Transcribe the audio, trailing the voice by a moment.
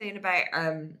saying about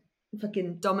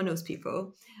fucking Domino's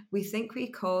people, we think we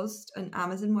caused an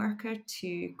Amazon worker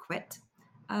to quit.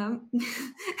 So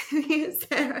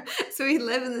we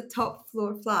live in the top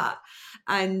floor flat,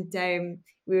 and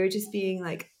we were just being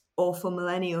like awful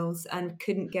millennials and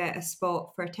couldn't get a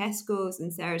spot for Tesco's,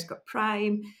 and Sarah's got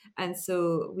Prime, and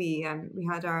so we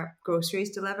had our groceries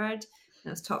delivered, and it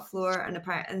was top floor,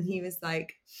 and he was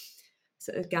like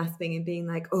sort of gasping and being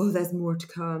like, oh, there's more to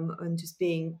come, and just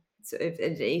being sort of,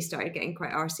 and he started getting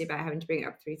quite arsy about having to bring it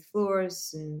up 3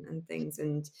 floors and things,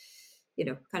 and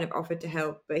kind of offered to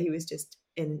help, but he was just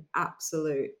in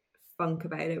absolute funk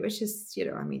about it, which is,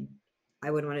 I mean,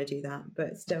 I wouldn't want to do that,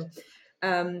 but still.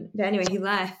 But anyway, he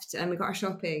left and we got our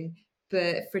shopping.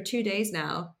 But for 2 days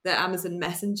now, the Amazon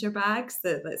Messenger bags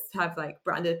that let's have like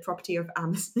branded property of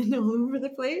Amazon all over the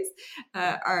place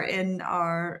are in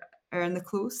the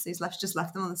close. He's just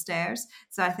left them on the stairs.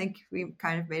 So I think we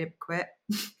kind of made him quit.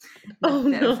 Oh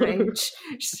no! Rage.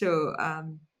 So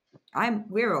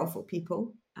we're awful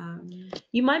people.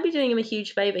 You might be doing him a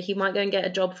huge favour. He might go and get a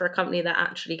job for a company that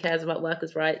actually cares about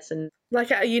workers' rights, and like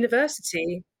at a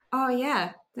university. Oh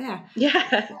yeah. What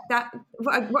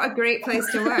a great place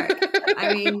to work.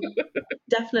 I mean,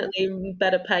 definitely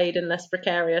better paid and less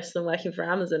precarious than working for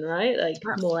Amazon, right? Like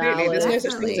more hours. There's no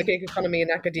such thing as a gig economy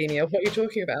in academia. What are you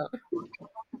talking about?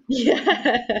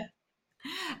 Yeah.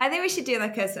 I think we should do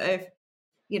like a sort of,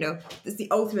 it's the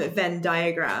ultimate Venn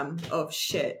diagram of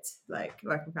shit, like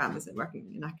working for Amazon,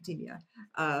 working in academia.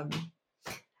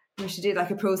 We should do like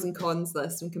a pros and cons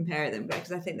list and compare them,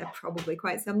 because I think they're probably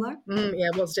quite similar. Yeah,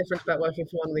 what's different about working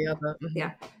for one or the other? Mm-hmm.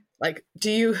 Yeah. Like,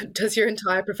 does your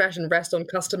entire profession rest on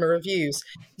customer reviews?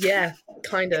 Yeah,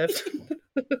 kind of.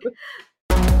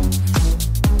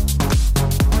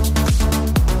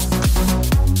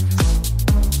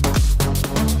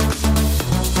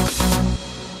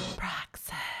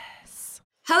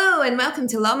 Hello and welcome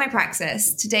to Law My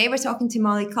Praxis. Today we're talking to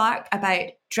Molly Clark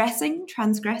about dressing,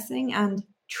 transgressing and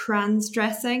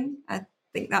transdressing. I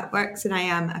think that works, and I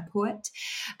am a poet.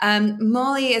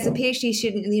 Molly is a PhD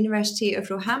student in the University of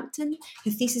Roehampton.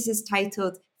 Her thesis is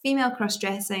titled Female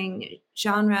Cross-Dressing,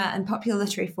 Genre and Popular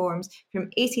Literary Forms from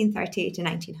 1830 to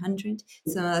 1900.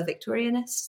 So I'm a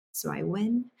Victorianist, so I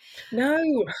win.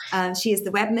 No. She is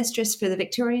the web mistress for the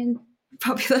Victorian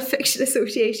Popular Fiction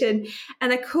Association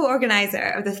and a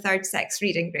co-organizer of the Third Sex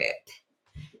Reading Group.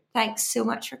 Thanks so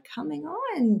much for coming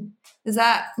on. Is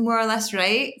that more or less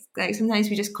right? Like sometimes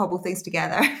we just cobble things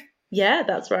together. Yeah,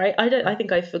 that's right. I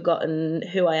think I've forgotten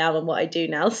who I am and what I do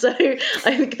now. So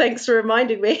I think thanks for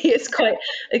reminding me. It's quite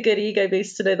a good ego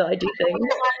boost to know that I do things.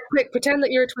 Quick, pretend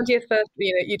that you're a 20th first,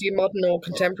 you do modern or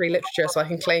contemporary literature so I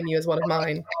can claim you as one of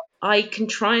mine. I can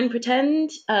try and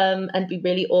pretend and be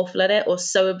really awful at it, or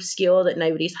so obscure that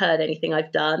nobody's heard anything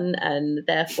I've done, and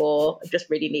therefore I'm just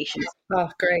really niche. Oh,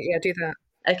 great. Yeah, do that.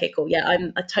 Okay, cool. Yeah,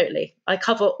 I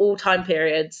cover all time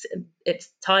periods.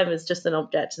 It's time is just an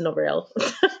object, not real.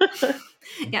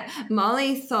 Yeah,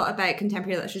 Molly thought about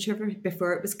contemporary literature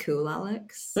before it was cool,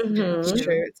 Alex. Mm-hmm.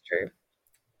 It's true.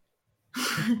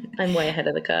 I'm way ahead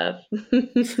of the curve.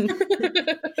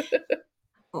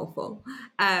 Awful.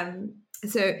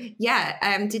 So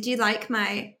yeah, did you like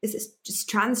is it just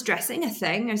transdressing a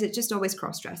thing, or is it just always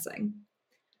cross-dressing?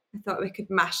 I thought we could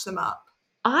mash them up.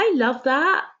 I love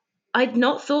that. I'd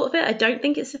not thought of it. I don't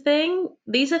think it's a thing.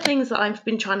 These are things that I've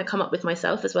been trying to come up with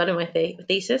myself as well in my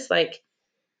thesis. Like,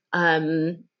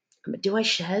 do I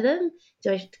share them?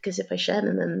 Because if I share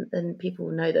them, then people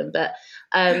will know them. But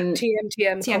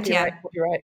TM,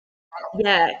 copyright.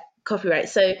 Yeah, copyright.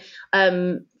 So,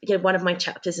 one of my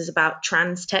chapters is about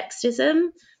transtextism.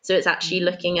 So it's actually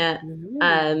looking at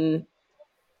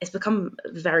it's become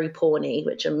very porny,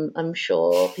 which I'm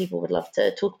sure people would love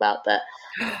to talk about, but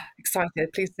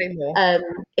excited, please say more.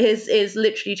 Is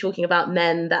literally talking about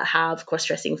men that have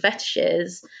cross-dressing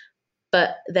fetishes,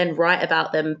 but then write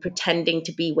about them pretending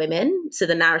to be women. So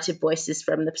the narrative voice is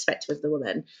from the perspective of the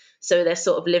woman. So they're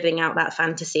sort of living out that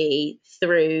fantasy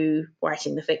through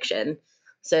writing the fiction.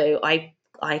 So I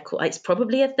call it's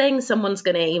probably a thing. Someone's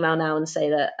going to email now and say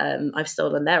that I've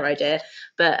stolen their idea.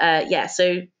 But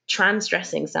so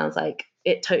transdressing sounds like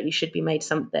it totally should be made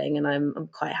something, and I'm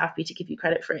quite happy to give you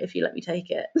credit for it if you let me take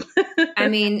it. I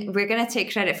mean, we're going to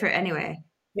take credit for it anyway.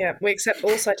 Yeah, we accept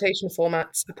all citation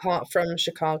formats apart from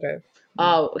Chicago.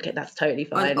 Oh, okay, that's totally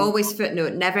fine. Always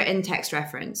footnote, never in-text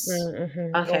reference.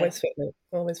 Mm-hmm. Okay.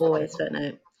 Always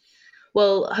footnote.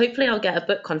 Well, hopefully I'll get a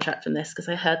book contract from this, because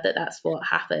I heard that that's what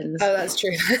happens. Oh, that's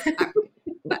true.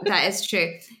 That is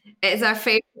true. It's our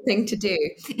favourite thing to do,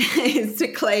 is to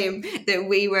claim that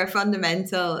we were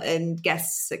fundamental in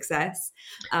guest success.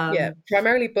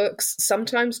 Primarily books,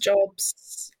 sometimes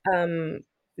jobs, the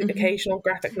occasional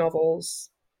graphic novels.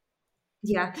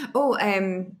 Yeah. Oh,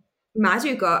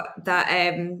 Madu got that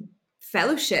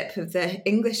fellowship of the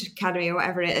English Academy or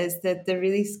whatever it is, the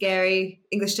really scary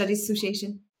English Studies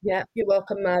Association. Yeah, you're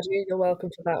welcome, Madu. You're welcome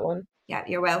for that one. Yeah,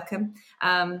 you're welcome.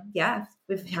 Yeah,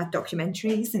 we've had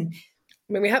documentaries and.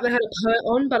 I mean, we haven't had a poet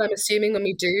on, but I'm assuming when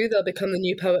we do, they'll become the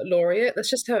new poet laureate. That's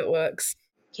just how it works.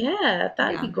 Yeah,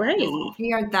 that'd be great.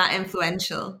 We are that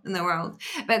influential in the world.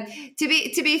 But to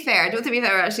be fair, I don't think we've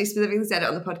ever actually specifically said it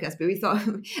on the podcast, but we thought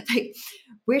like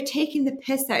we're taking the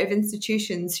piss out of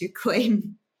institutions who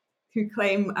claim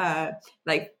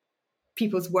like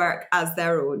people's work as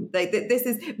their own. Like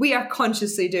we are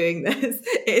consciously doing this.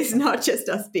 It's not just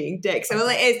us being dicks. Well,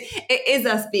 it is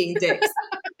us being dicks.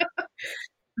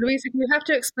 Louisa, you have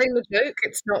to explain the joke.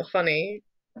 It's not funny.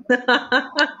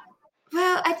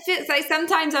 Well, I feel like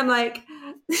sometimes I'm like,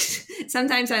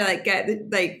 sometimes I like get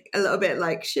like a little bit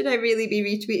like, should I really be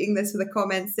retweeting this with a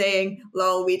comment saying,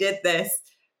 "Lol, we did this,"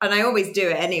 and I always do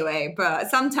it anyway. But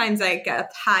sometimes I get a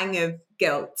pang of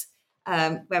guilt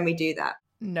when we do that.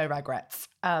 No regrets.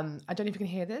 I don't know if you can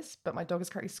hear this, but my dog is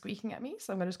currently squeaking at me,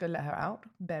 so I'm going to just go let her out.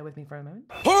 Bear with me for a moment.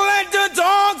 Who let the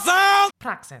dogs out?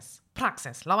 Praxis,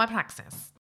 lower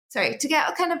praxis. Sorry, to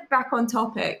get kind of back on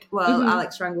topic while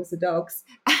Alex wrangles the dogs.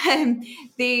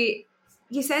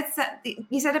 You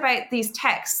said about these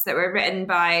texts that were written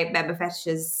by member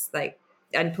fetishes, like,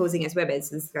 and posing as women,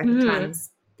 so it's like a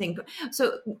trans thing.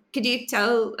 So could you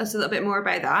tell us a little bit more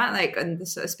about that, like, on the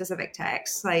sort of specific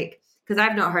texts, like, because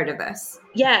I've not heard of this.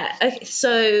 Yeah. Okay,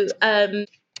 so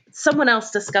someone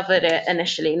else discovered it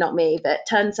initially, not me, but it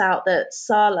turns out that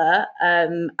Sala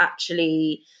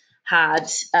actually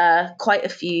had quite a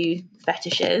few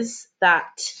fetishes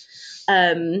that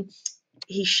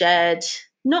he shared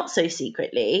not so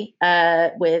secretly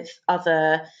with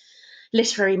other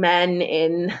literary men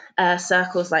in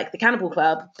circles like the Cannibal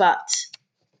Club, but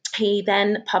he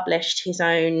then published his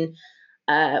own,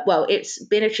 well, it's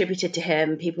been attributed to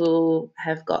him. People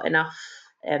have got enough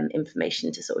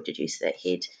information to sort of deduce that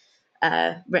he'd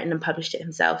written and published it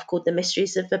himself, called The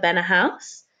Mysteries of Verbena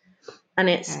House. And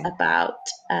it's about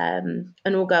an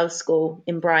all-girls school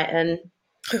in Brighton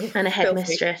and a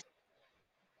headmistress.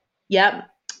 Yep.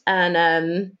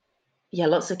 And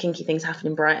lots of kinky things happen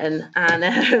in Brighton. And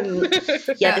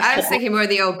I was thinking more of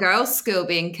the all-girls school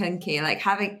being kinky, like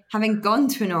having gone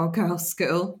to an all-girls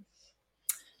school.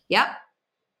 Yep.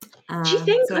 Do you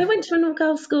think I went to an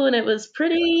all-girls school and it was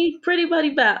pretty bloody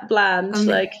bland?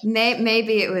 Like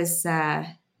maybe it was.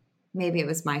 Maybe it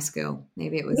was my school.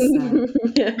 Maybe it was.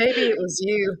 Maybe it was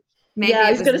you. Maybe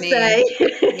I was going to say.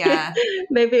 Yeah.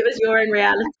 Maybe it was your own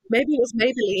reality. Maybe it was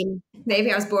Maybelline.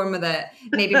 Maybe I was born with it.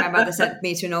 Maybe my mother sent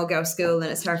me to an all-girl school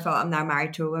and it's her fault I'm now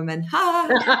married to a woman. Ha!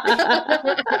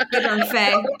 Good on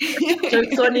Faye.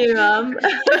 Jokes on you, Mum.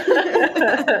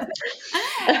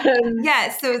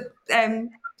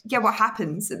 What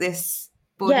happens at this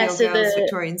boarding all-girls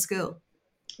Victorian school?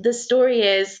 The story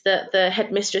is that the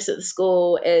headmistress at the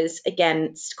school is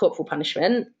against corporal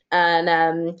punishment,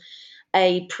 and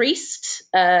a priest,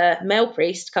 male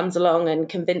priest, comes along and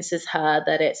convinces her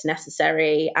that it's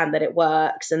necessary and that it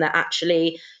works and that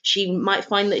actually she might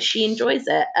find that she enjoys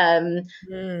it.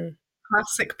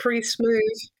 Classic priest move.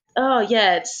 Oh,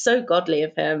 yeah, it's so godly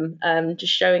of him,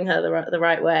 just showing her the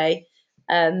right way.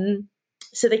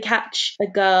 So they catch a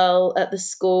girl at the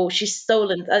school. She's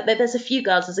stolen. There's a few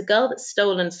girls. There's a girl that's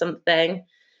stolen something,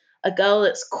 a girl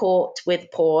that's caught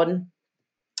with porn,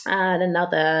 and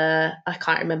another, I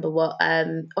can't remember what.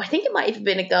 I think it might have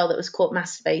been a girl that was caught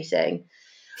masturbating.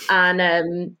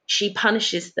 And she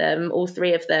punishes them, all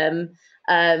three of them.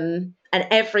 And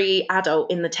every adult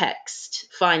in the text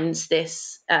finds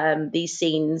these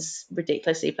scenes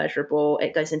ridiculously pleasurable.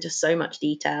 It goes into so much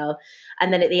detail.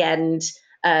 And then at the end,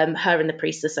 her and the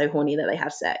priest are so horny that they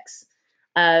have sex.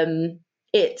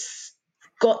 It's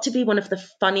got to be one of the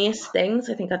funniest things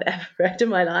I think I've ever read in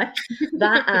my life.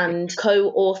 That and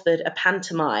co-authored a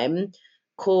pantomime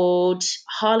called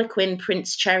Harlequin,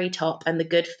 Prince Cherrytop and the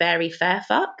Good Fairy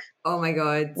Fairfuck. Oh my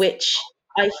God. Which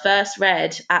I first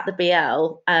read at the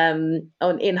BL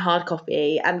in hard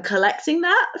copy, and collecting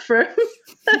that from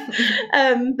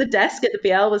the desk at the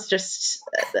BL was just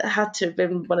had to have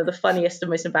been one of the funniest and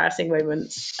most embarrassing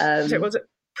moments. So was it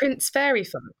Prince Fairy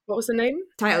Fun? What was the name?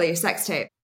 Title of your sex tape.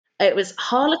 It was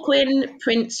Harlequin,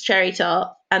 Prince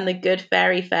Cherrytop and the Good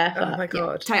Fairy Fairfuck. Oh my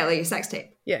God. Title of your sex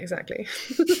tape. Yeah, exactly.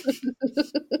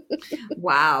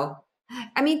 Wow.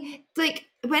 I mean, like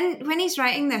when he's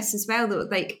writing this as well, though,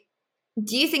 like,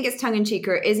 do you think it's tongue in cheek,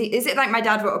 or is it like My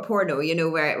Dad Wrote a Porno, you know,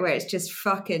 where it's just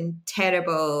fucking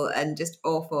terrible and just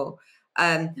awful,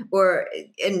 and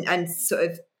sort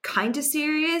of kind of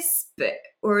serious, but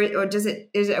or is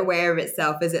it aware of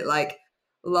itself? Is it like,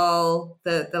 lol,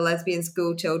 the lesbian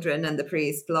school children and the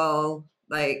priest, lol,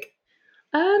 like?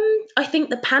 I think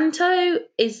the panto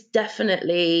is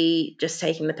definitely just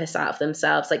taking the piss out of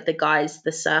themselves. Like the guys,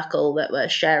 the circle that were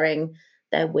sharing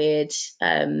their weird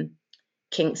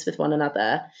kinks with one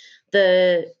another.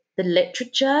 The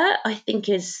literature, I think,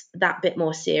 is that bit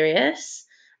more serious.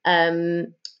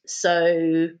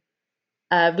 So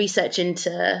research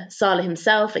into Sala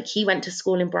himself, like he went to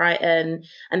school in Brighton,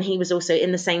 and he was also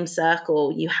in the same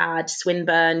circle. You had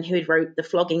Swinburne, who had wrote The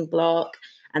Flogging Block,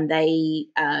 and they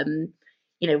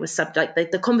was like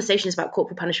the conversations about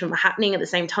corporal punishment were happening at the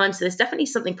same time. So there's definitely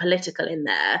something political in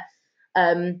there.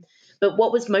 But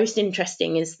what was most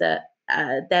interesting is that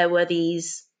there were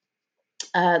these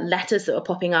letters that were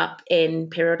popping up in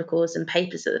periodicals and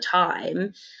papers at the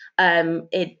time,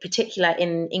 in particular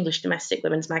in English Domestic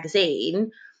Women's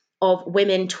Magazine, of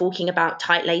women talking about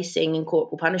tight lacing and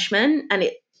corporal punishment. And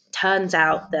it turns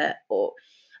out that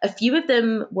a few of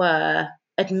them were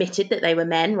admitted that they were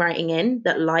men writing in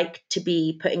that liked to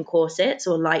be put in corsets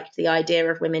or liked the idea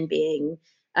of women being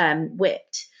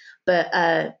whipped.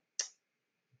 But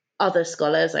other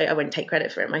scholars, I wouldn't take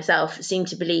credit for it myself, seem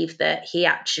to believe that he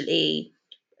actually,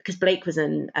 because Blake was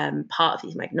part of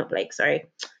these, not Blake, sorry,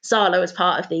 Sala was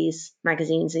part of these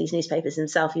magazines, these newspapers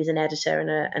himself. He was an editor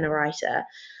and a writer.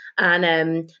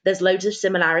 And there's loads of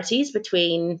similarities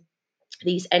between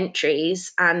these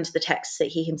entries and the texts that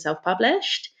he himself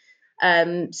published.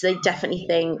 So they definitely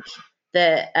think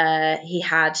that he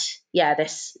had,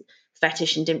 this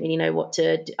fetish and didn't really know what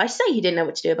to do. I say he didn't know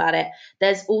what to do about it.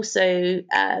 There's also,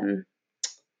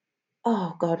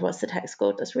 oh God, what's the text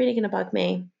called? That's really going to bug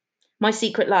me. My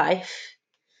Secret Life.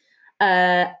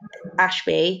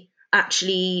 Ashby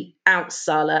actually outs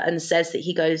Sala and says that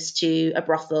he goes to a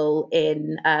brothel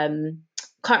in,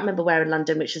 can't remember where in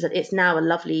London, which is, it's now a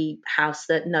lovely house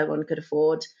that no one could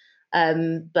afford.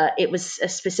 But it was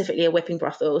specifically a whipping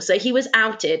brothel. So he was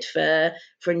outed for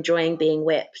enjoying being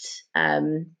whipped.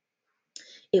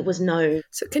 It was known.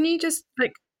 So can you just,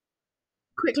 like,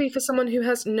 quickly, for someone who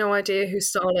has no idea who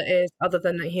Sala is, other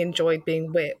than that he enjoyed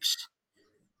being whipped,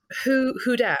 who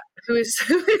is who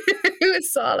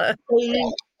is Sala?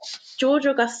 George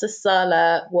Augustus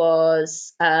Sala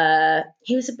was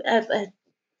he was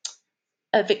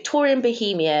a Victorian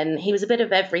bohemian. He was a bit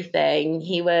of everything.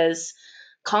 He was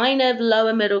kind of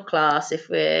lower middle class, if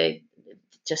we're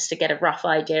just to get a rough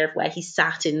idea of where he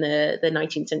sat in the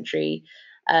 19th century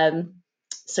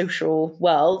social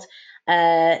world.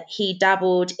 He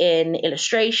dabbled in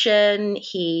illustration.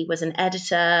 He was an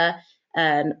editor,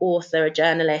 an author, a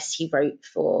journalist. He wrote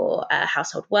for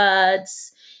Household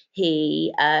Words.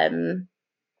 He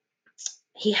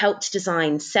helped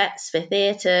design sets for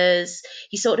theatres.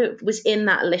 He sort of was in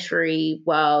that literary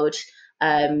world,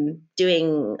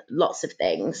 doing lots of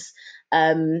things.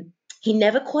 He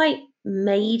never quite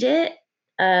made it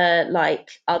like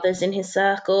others in his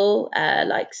circle,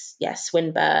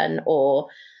 Swinburne, or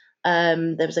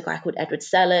there was a guy called Edward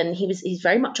Sellon. He's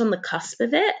very much on the cusp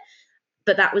of it,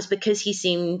 but that was because he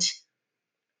seemed,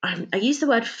 I use the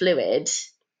word fluid.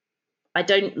 I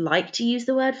don't like to use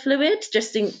the word fluid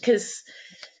just because,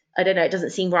 I don't know, it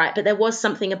doesn't seem right. But there was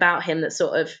something about him that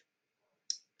sort of,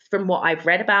 from what I've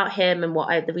read about him and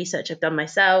the research I've done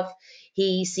myself,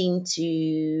 he seemed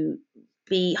to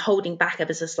be holding back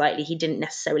ever so slightly. He didn't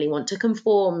necessarily want to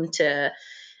conform to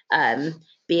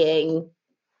being,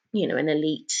 an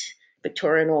elite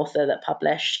Victorian author that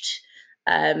published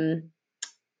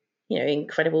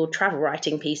incredible travel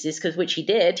writing pieces, which he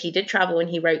did. He did travel and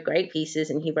he wrote great pieces,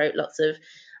 and he wrote lots of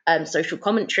social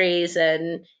commentaries,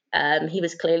 and he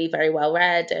was clearly very well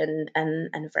read and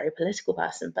a very political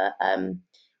person, but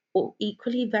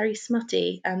equally very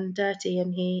smutty and dirty,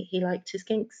 and he liked his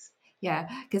kinks. Yeah,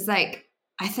 because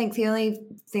I think the only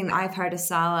thing that I've heard of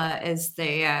Sala is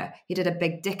he did a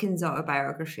big Dickens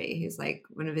autobiography, who's like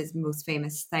one of his most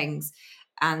famous things.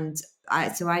 And I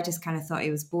just kind of thought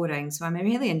he was boring. So I'm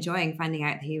really enjoying finding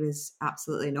out that he was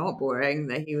absolutely not boring,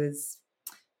 that he was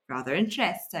rather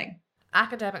interesting.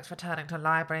 Academics returning to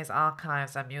libraries,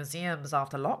 archives and museums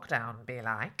after lockdown be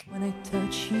like. When I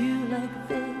touch you like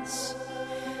this,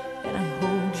 and I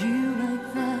hold you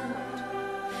like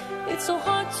that, it's so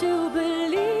hard to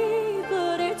believe,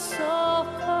 but it's all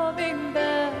coming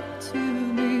back to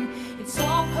me. It's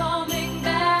all coming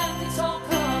back, it's all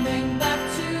coming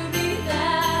back to me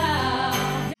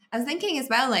now. I was thinking as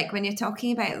well, like when you're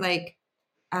talking about the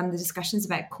discussions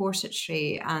about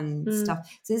corsetry and stuff.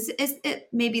 So is it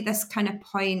maybe this kind of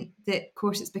point that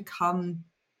corsets become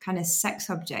kind of sex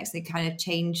objects? They kind of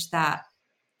change that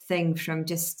thing from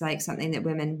just like something that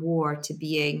women wore to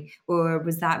being, or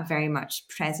was that very much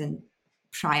present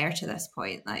prior to this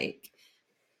point? Like,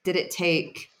 did it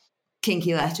take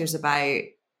kinky letters about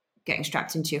getting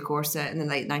strapped into a corset in the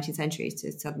late 19th century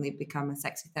to suddenly become a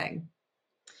sexy thing?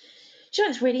 Do you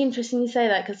know, it's really interesting you say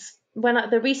that, because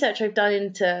the research I've done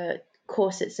into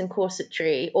corsets and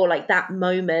corsetry, or like that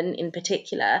moment in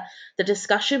particular, the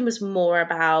discussion was more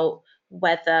about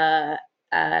whether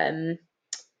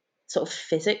sort of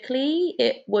physically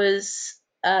it was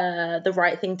the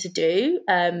right thing to do,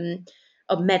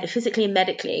 or physically and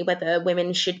medically, whether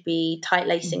women should be tight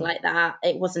lacing like that.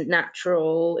 It wasn't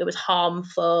natural, it was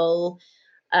harmful.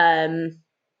 There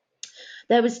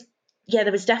was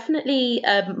definitely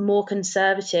a more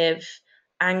conservative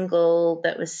angle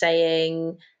that was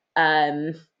saying,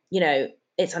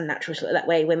 it's unnatural to look that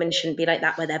way. Women shouldn't be like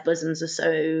that, where their bosoms are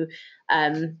so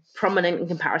prominent in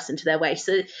comparison to their waist.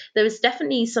 So there was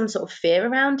definitely some sort of fear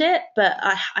around it, but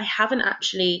I haven't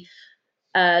actually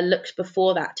looked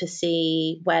before that to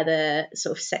see where the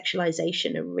sort of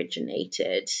sexualization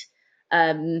originated.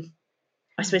 I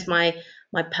suppose my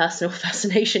personal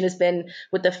fascination has been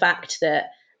with the fact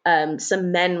that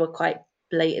some men were quite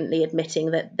blatantly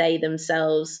admitting that they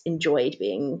themselves enjoyed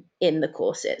being in the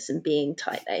corsets and being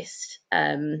tight-laced,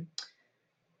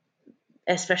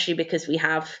 especially because we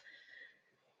have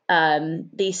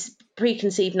these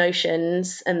preconceived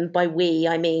notions, and by we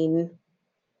I mean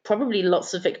probably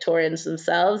lots of Victorians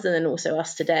themselves, and then also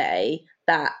us today,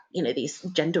 that these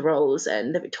gender roles,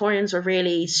 and the Victorians were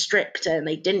really strict and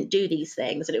they didn't do these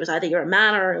things, and it was either you're a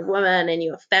man or a woman, and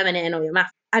you're feminine or you're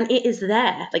masculine. And it is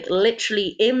there, like literally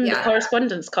in the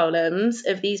correspondence columns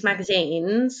of these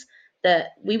magazines,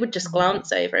 that we would just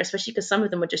glance over, especially because some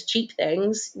of them were just cheap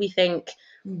things. We think,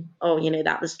 oh,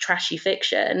 that was trashy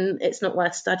fiction, it's not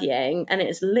worth studying. And it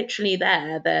is literally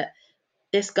there that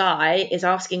this guy is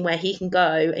asking where he can go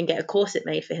and get a corset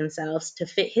made for himself to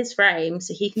fit his frame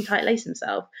so he can tight lace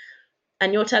himself.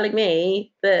 And you're telling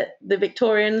me that the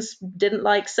Victorians didn't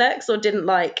like sex or didn't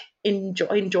like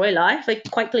enjoy life? They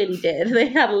quite clearly did. They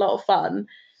had a lot of fun.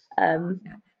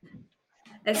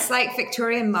 It's like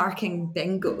Victorian marking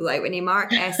bingo. Like when you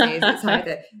mark essays, it's how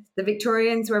the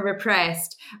Victorians were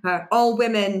repressed. All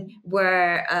women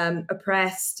were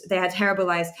oppressed. They had terrible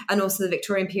lives. And also the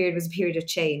Victorian period was a period of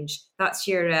change. That's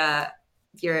your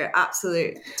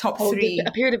absolute top three.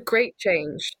 A period of great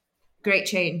change. Great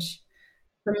change.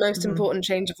 The most important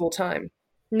change of all time.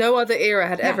 No other era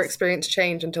had ever experienced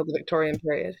change until the Victorian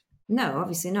period. No,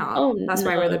 obviously not. Oh, that's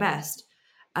why we're the best.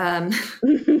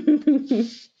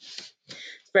 It's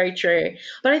very true.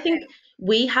 But I think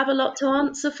we have a lot to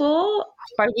answer for.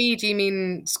 By we, do you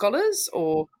mean scholars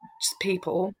or just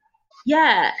people?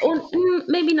 Yeah, or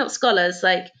maybe not scholars,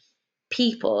 like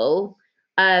people.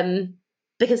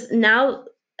 Because now,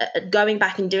 going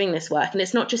back and doing this work, and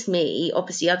it's not just me,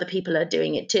 obviously other people are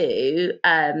doing it too.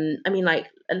 I mean, like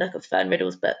a look at Fern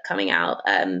Riddle's book coming out,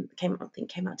 came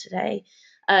out today.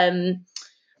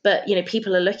 But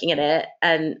people are looking at it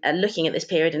and looking at this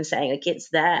period and saying, like, it's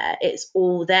there, it's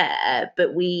all there,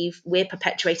 but we're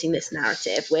perpetuating this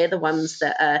narrative. We're the ones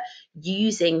that are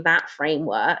using that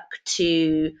framework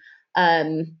to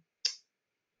I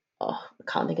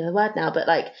can't think of the word now, but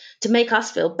like to make us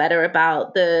feel better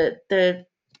about the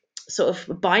sort of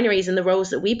binaries and the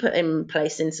roles that we put in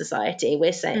place in society.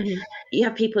 We're saying, you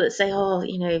have people that say, oh,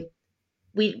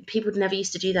 people never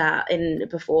used to do that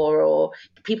before, or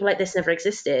people like this never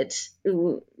existed.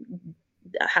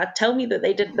 Tell me that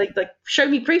they did, like show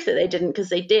me proof that they didn't, because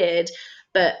they did.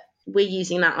 But we're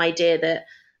using that idea that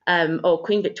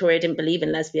Queen Victoria didn't believe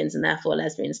in lesbians and therefore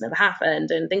lesbians never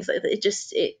happened, and things like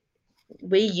that.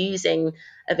 We're using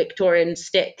a Victorian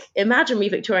stick, imaginary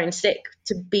Victorian stick,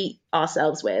 to beat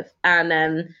ourselves with,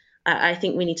 and I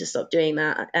think we need to stop doing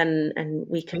that, and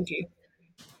we can.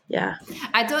 Yeah.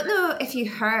 I don't know if you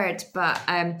heard, but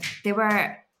there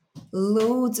were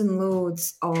loads and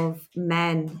loads of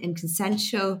men in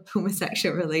consensual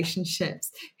homosexual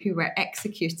relationships who were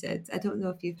executed. I don't know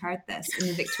if you've heard this in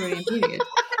the Victorian period.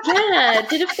 Yeah,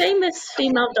 did a famous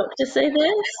female doctor say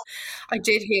this? I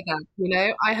did hear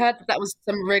that. I heard that was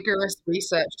some rigorous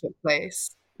research took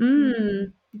place.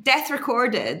 Death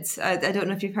recorded. I don't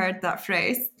know if you've heard that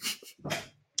phrase.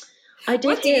 I did.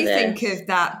 What do you think of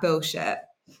that bullshit?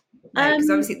 Because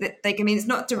obviously, it's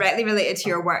not directly related to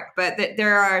your work, but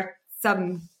there are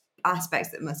some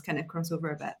aspects that must kind of cross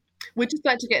over a bit. We'd just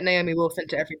like to get Naomi Wolf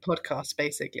into every podcast,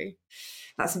 basically.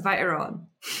 Let's invite her on.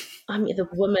 I mean, the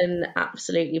woman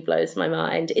absolutely blows my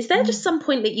mind. Is there just some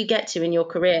point that you get to in your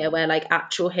career where like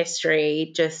actual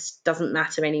history just doesn't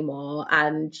matter anymore,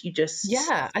 and you just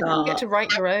I think you get to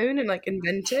write your own and like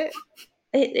invent it?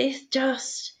 It's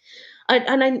just,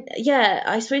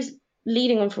 I suppose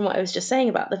leading on from what I was just saying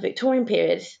about the Victorian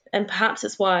period, and perhaps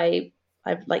it's why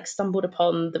I've like stumbled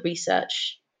upon the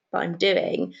research that I'm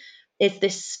doing, is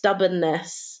this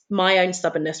stubbornness, my own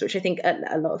stubbornness, which I think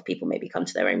a lot of people maybe come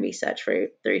to their own research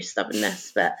through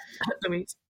stubbornness, but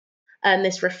and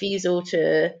this refusal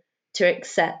to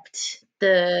accept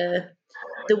the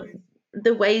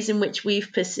ways in which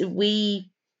we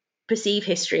perceive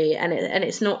history, and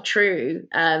it's not true,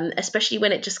 especially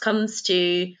when it just comes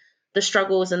to the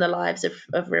struggles and the lives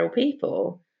of real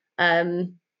people.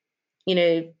 You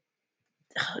know,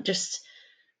 it just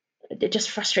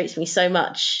frustrates me so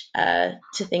much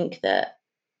to think that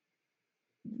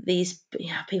these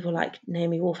people like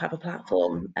Naomi Wolf have a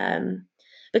platform,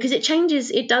 because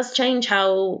it does change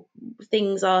how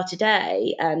things are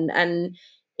today, and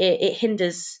it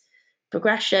hinders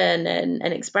progression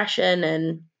and expression,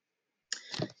 and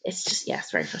it's just,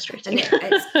 it's very frustrating. And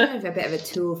it's kind of a bit of a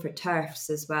tool for TERFs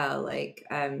as well. Like,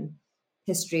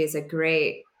 history is a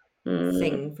great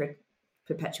thing for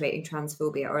perpetuating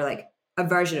transphobia, or like a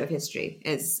version of history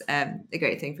is a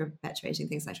great thing for perpetuating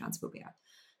things like transphobia.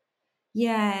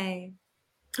 Yay.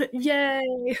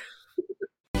 Yay.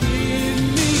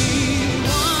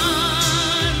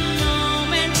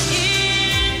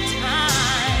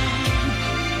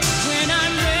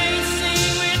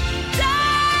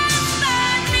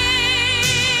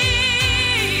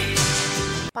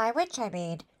 By which I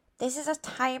mean, this is a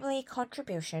timely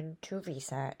contribution to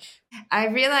research. I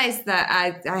realised that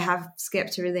I have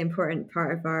skipped a really important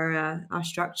part of our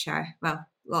structure. Well, a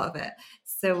lot of it.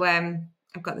 So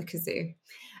I've got the kazoo.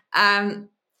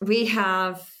 We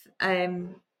have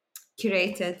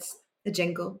curated a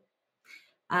jingle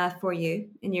for you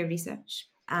in your research.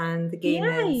 And the game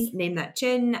is Name That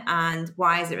Tune and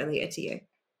why is it related to you?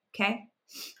 Okay?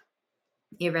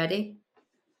 You ready?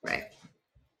 Right.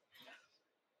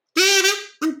 You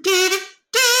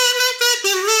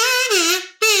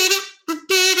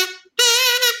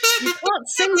can't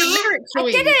sing the lyrics.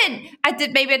 I didn't. I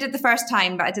did. Maybe I did the first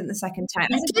time, but I didn't the second time.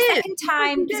 I did the second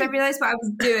time because I realised what I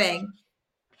was doing.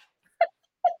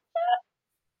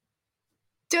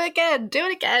 Do it again. Do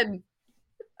it again.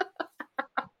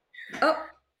 Oh,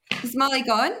 is Molly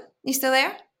gone? You still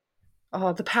there?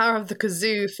 Oh, the power of the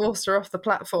kazoo forced her off the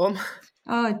platform.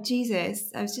 Oh,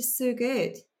 Jesus. I was just so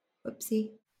good.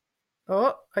 Whoopsie.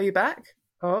 Oh, are you back?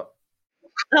 Oh,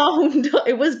 no,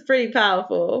 it was pretty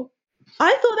powerful.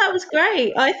 I thought that was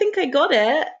great. I think I got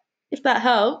it, if that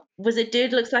helped. Was it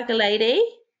Dude Looks Like a Lady?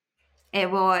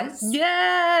 It was.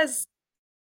 Yes!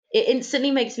 It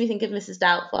instantly makes me think of Mrs.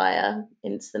 Doubtfire,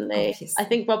 instantly. Obviously. I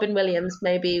think Robin Williams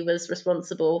maybe was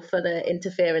responsible for the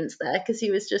interference there, because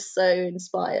he was just so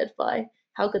inspired by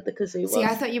how good the kazoo was. See,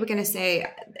 I thought you were going to say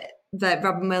that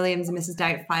Robin Williams and Mrs.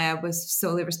 Doubtfire was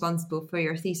solely responsible for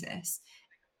your thesis.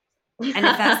 And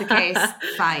if that's the case,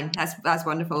 fine. That's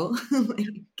wonderful.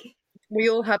 We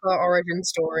all have our origin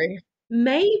story.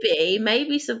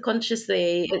 Maybe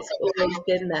subconsciously it's always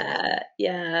been there.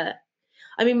 Yeah.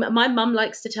 I mean, my mum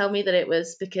likes to tell me that it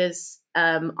was because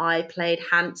I played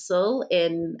Hansel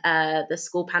in the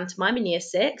school pantomime in year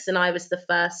 6, and I was the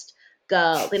first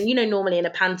girl. And, normally in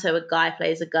a panto, a guy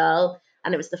plays a girl,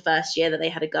 and it was the first year that they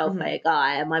had a girl play a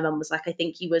guy. And my mum was like, I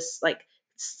think he was like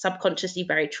subconsciously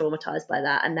very traumatized by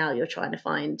that, and now you're trying to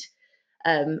find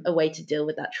a way to deal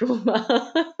with that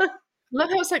trauma. Love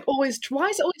how it's like always, why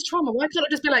is it always trauma? Why can't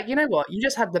it just be like, you know what, you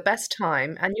just had the best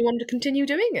time and you want to continue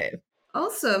doing it?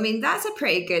 Also, I mean, that's a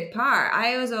pretty good part.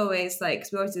 I was always like,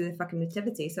 because we always do the fucking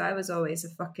nativity, so I was always a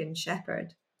fucking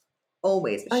shepherd.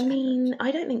 Always a shepherd. I mean,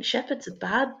 I don't think shepherd's a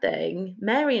bad thing.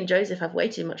 Mary and Joseph have way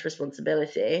too much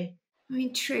responsibility. I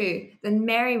mean, true. Then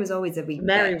Mary was always a wee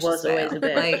Mary bitch was always a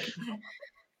bitch. Like,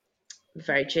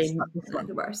 very true. It's not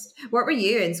the worst. What were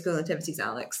you in school nativities,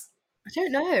 Alex? I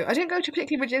don't know. I didn't go to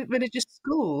particularly religious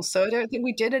schools, so I don't think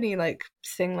we did any like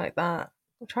thing like that.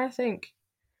 I'm trying to think.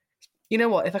 You know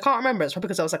what? If I can't remember, it's probably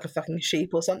because I was like a fucking sheep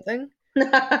or something.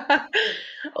 Yeah.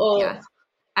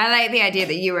 I like the idea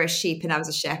that you were a sheep and I was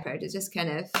a shepherd. It just kind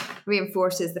of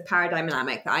reinforces the power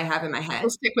dynamic that I have in my head.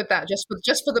 We'll stick with that just for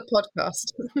the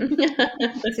podcast.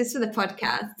 Just for the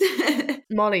podcast.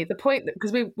 Molly, the point,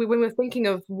 because when we're thinking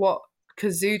of what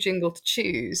kazoo jingle to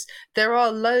choose, there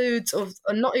are loads of,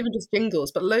 not even just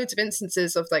jingles, but loads of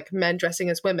instances of like men dressing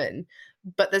as women,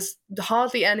 but there's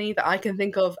hardly any that I can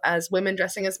think of as women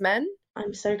dressing as men.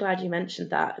 I'm so glad you mentioned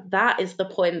that. That is the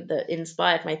point that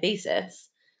inspired my thesis.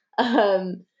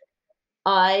 So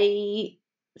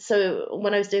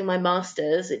when I was doing my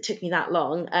master's, it took me that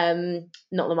long,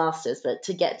 not the master's, but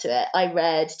to get to it, I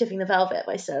read Tipping the Velvet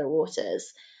by Sarah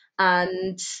Waters,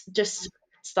 and just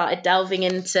started delving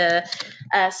into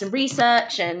some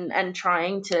research and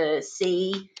trying to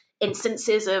see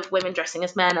instances of women dressing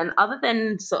as men. And other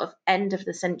than sort of end of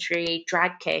the century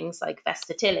drag kings like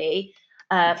Vesta Tilly,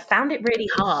 found it really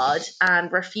hard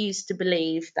and refused to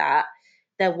believe that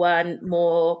there weren't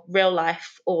more real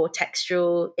life or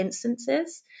textual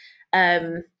instances.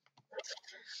 And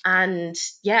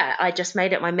yeah, I just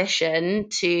made it my mission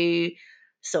to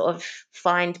sort of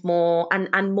find more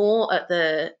and more at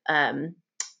the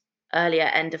earlier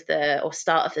end of the or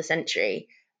start of the century,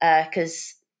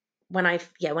 because when I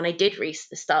did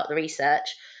start the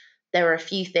research, there were a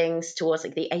few things towards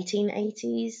like the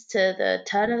 1880s to the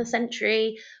turn of the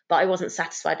century, but I wasn't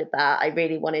satisfied with that. I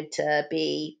really wanted to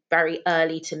be very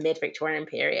early to mid-Victorian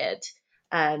period.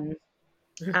 And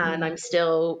I'm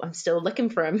still looking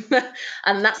for them.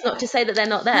 And that's not to say that they're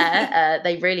not there.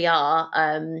 They really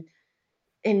are.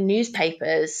 In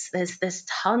newspapers, there's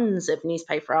tons of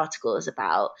newspaper articles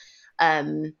about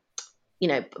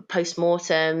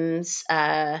postmortems,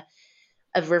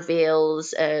 of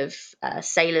reveals of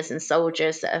sailors and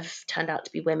soldiers that have turned out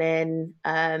to be women,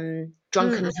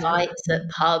 drunken fights at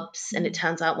pubs, and it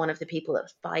turns out one of the people that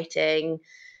was fighting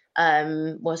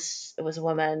was a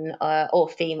woman, or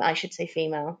female, I should say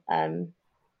female,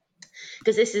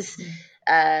 because this is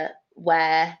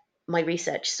where my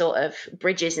research sort of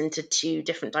bridges into two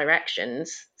different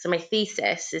directions. So my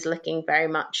thesis is looking very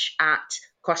much at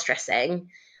cross-dressing,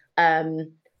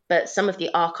 but some of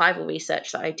the archival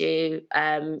research that I do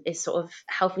is sort of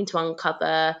helping to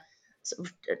uncover sort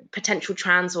of potential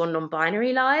trans or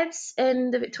non-binary lives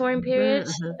in the Victorian period.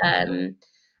 And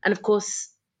of course,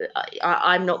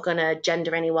 I'm not going to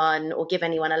gender anyone or give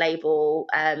anyone a label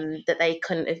that they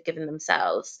couldn't have given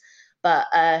themselves. But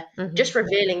just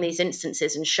revealing these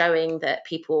instances and showing that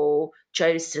people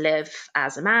chose to live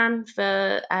as a man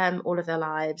for all of their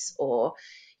lives, or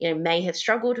may have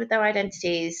struggled with their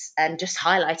identities, and just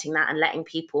highlighting that and letting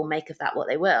people make of that what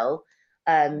they will,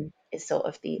 is sort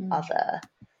of the other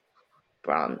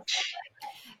branch.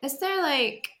 Is there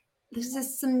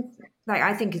there's some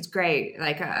I think it's great.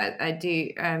 I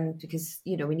do because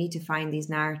we need to find these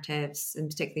narratives, and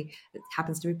particularly it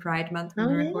happens to be Pride Month when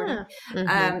we're recording.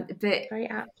 But very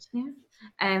apt. Yeah.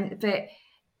 But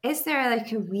is there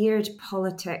a weird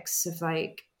politics of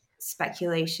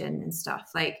speculation and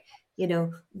stuff?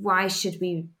 Why should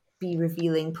we be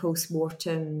revealing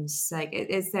postmortems?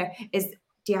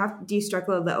 Do you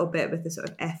struggle a little bit with the sort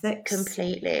of ethics?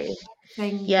 Completely.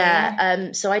 Thing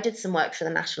yeah. So I did some work for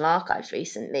the National Archives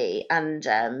recently, and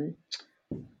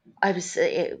I was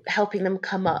helping them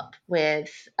come up with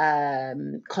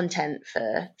content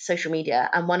for social media.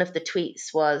 And one of the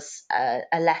tweets was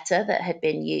a letter that had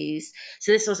been used.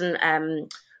 So this wasn't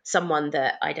someone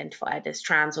that identified as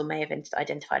trans or may have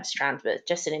identified as trans, but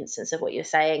just an instance of what you're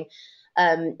saying.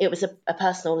 It was a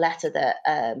personal letter that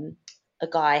a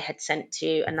guy had sent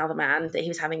to another man that he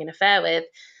was having an affair with,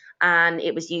 and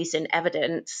it was used in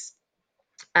evidence.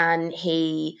 And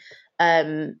he,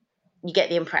 you get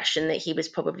the impression that he was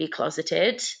probably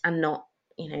closeted and not,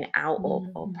 out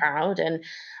or proud. And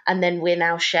then we're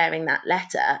now sharing that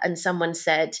letter, and someone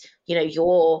said,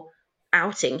 you're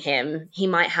outing him. He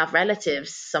might have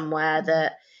relatives somewhere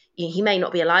that he may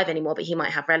not be alive anymore, but he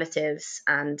might have relatives,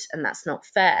 and that's not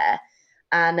fair.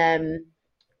 And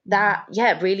that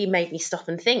really made me stop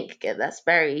and think. That's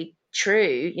very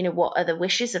true. What are the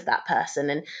wishes of that person?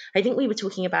 And I think we were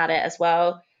talking about it as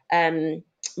well when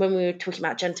we were talking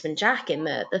about Gentleman Jack in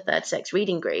the Third Sex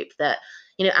reading group, that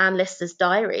Anne Lister's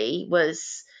diary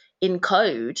was in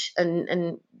code,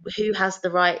 and who has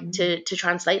the right to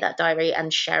translate that diary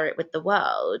and share it with the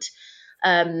world?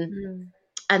 And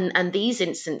these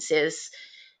instances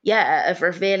of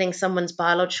revealing someone's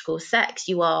biological sex,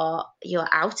 you're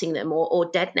outing them or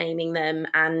dead naming them.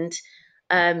 And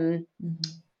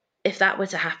if that were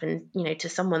to happen, to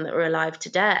someone that were alive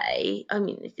today, I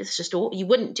mean, it's just you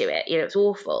wouldn't do it. It's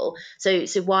awful. So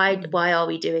why are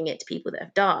we doing it to people that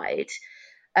have died?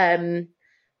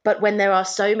 But when there are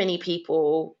so many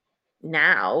people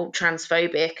now,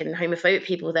 transphobic and homophobic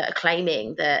people, that are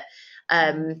claiming that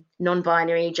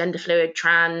non-binary, gender fluid,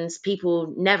 trans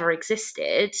people never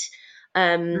existed,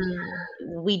 I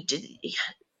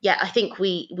think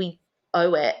we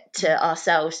owe it to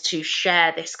ourselves to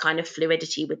share this kind of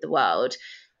fluidity with the world,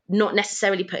 not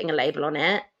necessarily putting a label on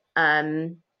it,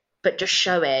 but just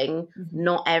showing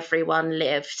not everyone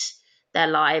lived their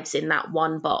lives in that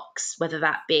one box, whether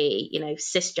that be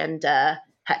cisgender,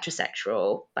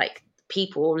 heterosexual.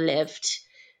 People lived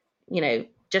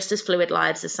just as fluid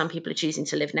lives as some people are choosing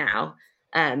to live now.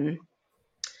 So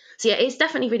it's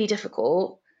definitely really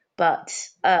difficult, but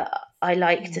I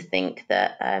like to think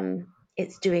that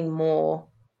it's doing more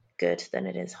good than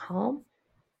it is harm.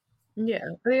 Yeah,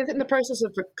 I think the process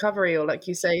of recovery, or like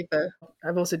you say,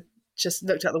 I've also just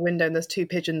looked out the window and there's two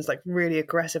pigeons like really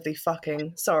aggressively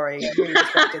fucking. Sorry, really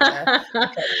distracted there.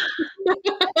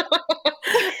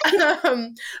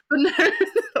 But no,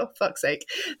 oh fuck's sake.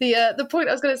 The point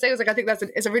I was going to say was like I think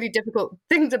it's a really difficult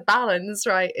thing to balance,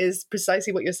 right? Is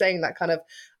precisely what you're saying, that kind of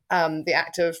the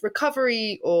act of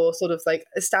recovery or sort of like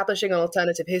establishing an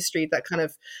alternative history that kind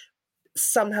of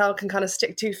somehow can kind of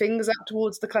stick two fingers up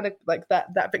towards the kind of like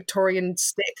that Victorian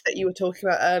stick that you were talking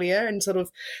about earlier, and sort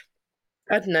of,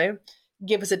 I don't know,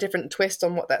 give us a different twist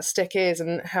on what that stick is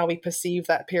and how we perceive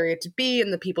that period to be,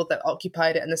 and the people that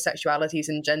occupied it, and the sexualities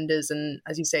and genders, and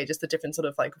as you say, just the different sort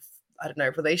of like, I don't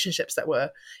know, relationships that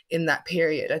were in that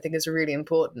period, I think is really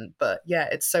important. But yeah,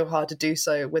 it's so hard to do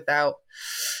so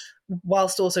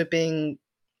whilst also being,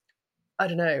 I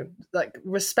don't know, like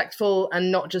respectful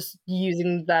and not just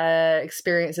using their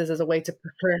experiences as a way to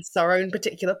progress our own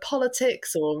particular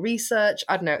politics or research.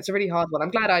 I don't know. It's a really hard one.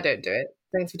 I'm glad I don't do it.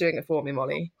 Thanks for doing it for me,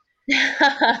 Molly.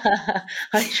 I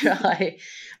try.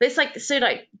 But it's like, so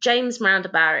like James Miranda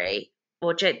Barry,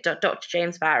 or Dr.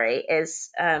 James Barry,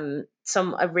 is a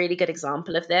really good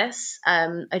example of this.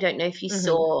 I don't know if you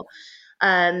saw,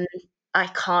 I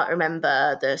can't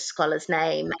remember the scholar's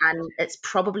name, and it's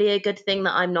probably a good thing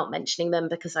that I'm not mentioning them,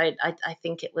 because I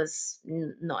think it was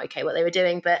not okay what they were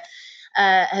doing, but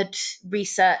had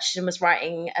researched and was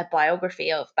writing a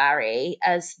biography of Barry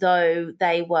as though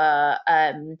they were,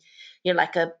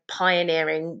 like a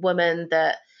pioneering woman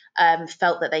that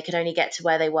felt that they could only get to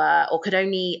where they were, or could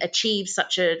only achieve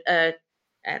such an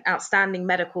outstanding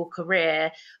medical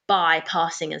career by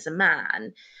passing as a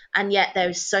man. And yet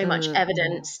there's so much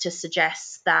evidence to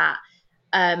suggest that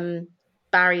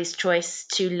Barry's choice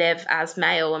to live as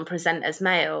male and present as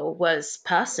male was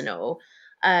personal.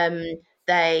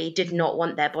 They did not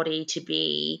want their body to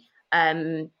be,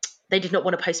 they did not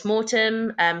want a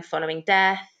post-mortem following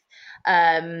death.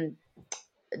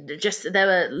 Just there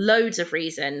were loads of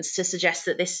reasons to suggest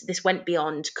that this went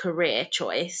beyond career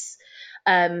choice.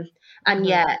 And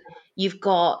yet you've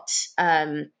got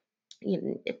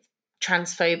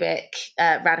transphobic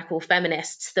radical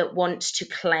feminists that want to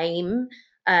claim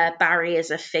Barry as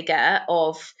a figure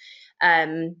of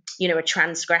a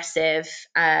transgressive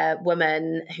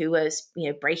woman who was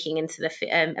breaking into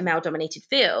a male-dominated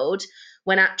field,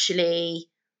 when actually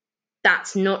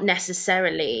that's not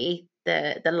necessarily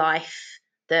the life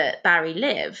that Barry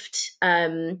lived.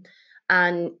 And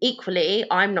equally,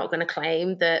 I'm not going to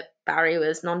claim that Barry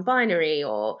was non-binary,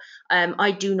 or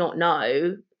I do not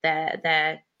know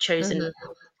their chosen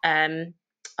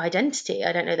identity.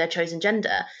 I don't know their chosen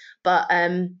gender, but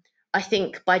I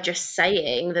think by just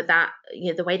saying that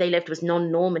the way they lived was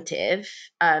non-normative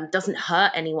doesn't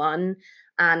hurt anyone,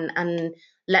 and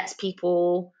lets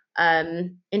people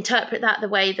interpret that the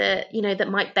way that that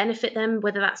might benefit them,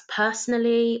 whether that's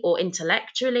personally or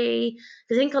intellectually.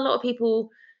 Because I think a lot of people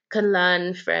can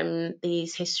learn from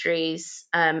these histories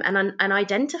and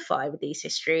identify with these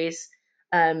histories,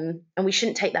 and we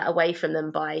shouldn't take that away from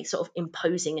them by sort of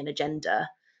imposing an agenda.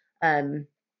 It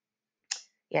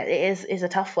is a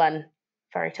tough one,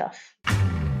 very tough.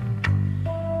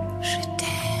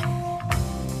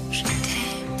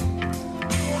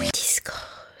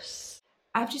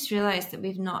 I've just realised that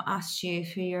we've not asked you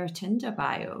for your Tinder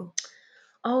bio.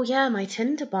 Oh yeah, my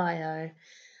Tinder bio.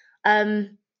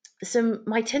 So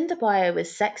my Tinder bio was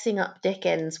sexing up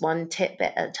Dickens one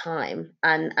titbit at a time,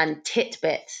 and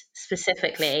titbit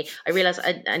specifically. I realise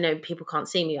I know people can't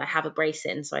see me. I have a brace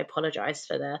in, so I apologise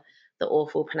for the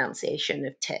awful pronunciation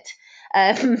of tit.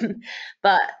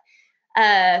 But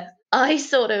I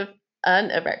sort of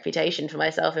earned a reputation for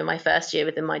myself in my first year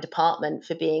within my department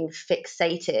for being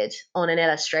fixated on an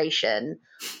illustration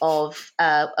of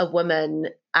a woman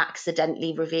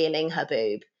accidentally revealing her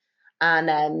boob.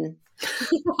 And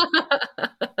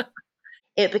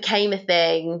it became a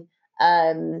thing.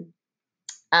 And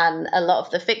a lot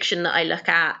of the fiction that I look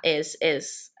at is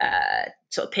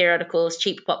sort of periodicals,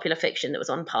 cheap popular fiction that was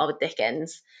on par with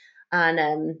Dickens.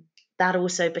 And that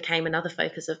also became another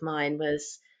focus of mine,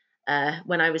 was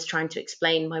when I was trying to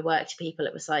explain my work to people,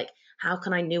 it was like, how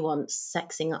can I nuance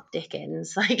sexing up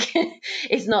Dickens? Like,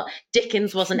 it's not,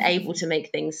 Dickens wasn't able to make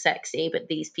things sexy, but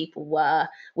these people were,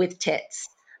 with tits.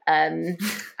 And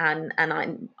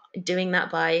I'm doing that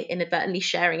by inadvertently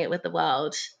sharing it with the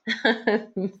world. So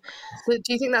do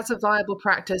you think that's a viable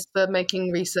practice for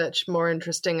making research more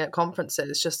interesting at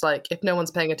conferences? Just like, if no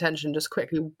one's paying attention, just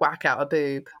quickly whack out a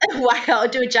boob. Whack out, or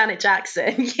do a Janet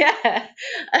Jackson. Yeah.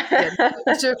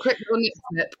 Let's do a quick little nip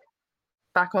slip.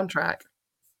 Back on track.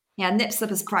 Yeah, nip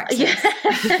slippers practice. Yeah.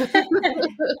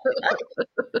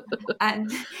 And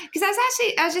because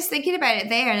I was just thinking about it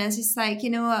there, and it's just like, you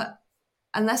know what?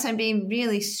 Unless I'm being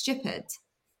really stupid,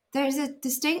 there's a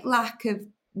distinct lack of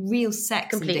real sex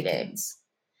Completely. in Dickens.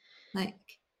 Like,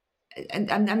 and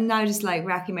I'm now just like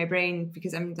racking my brain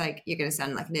because I'm like, you're going to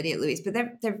sound like an idiot, Louise, but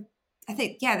I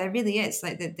think, yeah, there really is.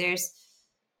 Like, that there's,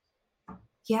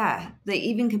 yeah, like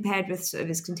even compared with sort of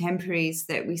his contemporaries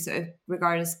that we sort of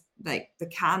regard as like the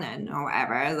canon or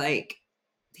whatever, like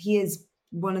he is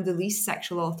one of the least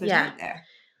sexual authors out there.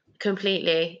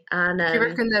 Completely. And Do you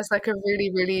reckon there's like a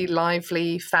really, really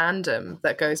lively fandom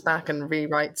that goes back and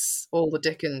rewrites all the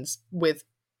Dickens with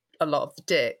a lot of the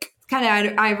dick? It's kind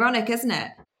of ironic, isn't it?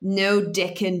 No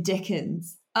dick in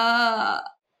Dickens.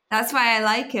 That's why I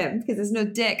like him, because there's no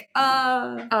dick.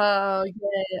 Oh,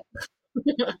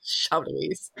 yeah. Shut up,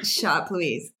 Louise. Shut up,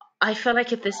 Louise. I feel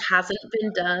like if this hasn't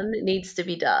been done, it needs to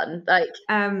be done. Like,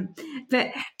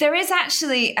 but there is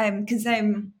actually, because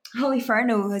Holly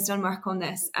Furno has done work on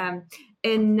this,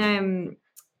 in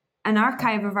an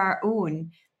archive of our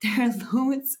own, there are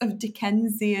loads of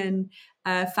Dickensian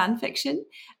fan fiction.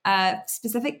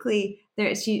 Specifically,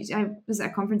 I was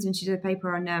at a conference and she did a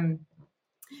paper on,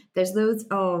 there's loads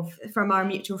of, from our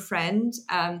mutual friend,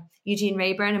 Eugene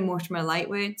Rayburn and Mortimer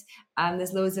Lightwood.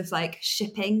 There's loads of like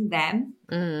shipping them.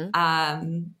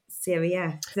 Mm-hmm. So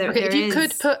yeah. Okay, if you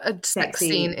could put a sex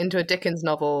scene into a Dickens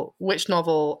novel, which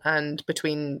novel and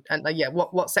between, and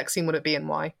what sex scene would it be and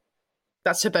why?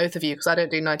 That's to both of you, because I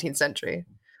don't do 19th century.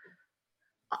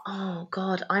 oh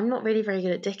God, I'm not really very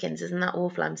good at Dickens. Isn't that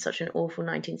awful? I'm such an awful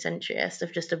 19th centuryist.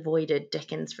 I've just avoided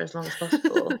Dickens for as long as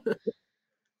possible.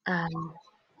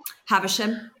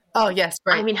 Havisham. Oh yes,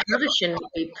 great. I mean, Havisham would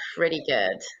be pretty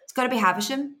good. It's got to be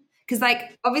Havisham, because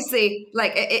like obviously,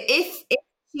 like if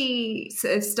she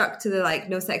sort of stuck to the like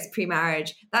no sex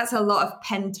pre-marriage, that's a lot of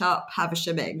pent up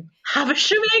Havishaming.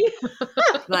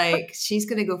 Like she's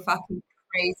gonna go fucking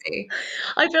crazy.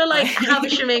 I feel like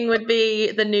Havishaming would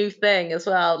be the new thing as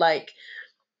well. Like,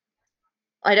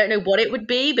 I don't know what it would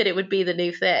be, but it would be the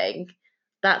new thing.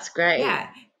 That's great. Yeah,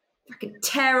 fucking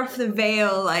tear off the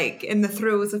veil, like in the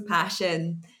throes of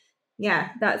passion. Yeah,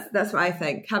 that's what I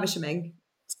think. Havishaming.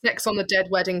 Sex on the dead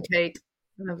wedding cake.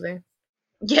 Lovely.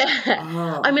 Yeah.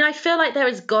 Oh. I mean, I feel like there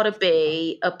has got to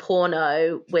be a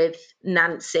porno with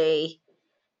Nancy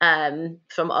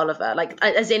from Oliver. Like,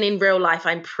 as in real life,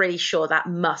 I'm pretty sure that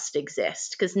must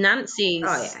exist because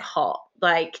Nancy's hot.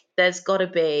 Like, there's got to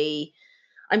be.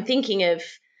 I'm thinking of.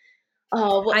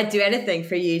 I'd do anything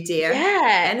for you, dear.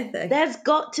 Yeah, anything. There's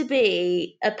got to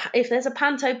be if there's a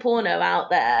panto porno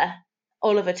out there,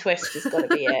 Oliver Twist has got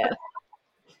to be it.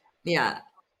 Yeah.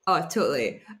 Oh,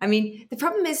 totally. I mean, the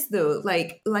problem is though,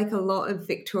 like a lot of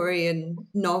Victorian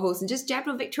novels and just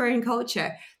general Victorian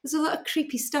culture, there's a lot of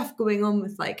creepy stuff going on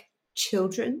with like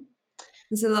children.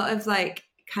 There's a lot of like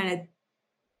kind of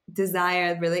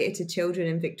desire related to children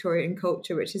in Victorian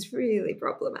culture, which is really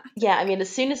problematic. Yeah, I mean, as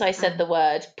soon as I said the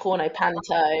word porno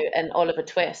panto and Oliver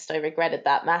Twist, I regretted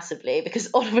that massively because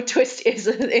Oliver Twist is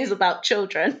about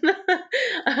children.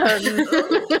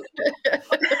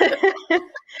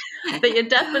 But you're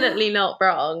definitely not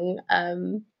wrong.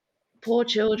 Poor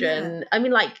children. Yeah. I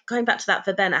mean, like going back to that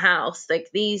Verbena house, like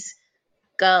these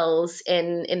girls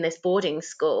in this boarding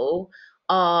school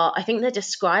are, I think they're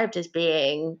described as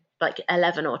being like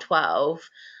 11 or 12,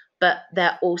 but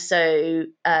they're also,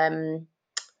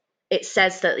 it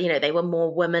says that, you know, they were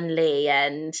more womanly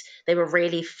and they were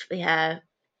really,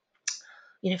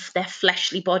 you know, their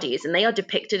fleshly bodies, and they are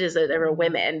depicted as though they were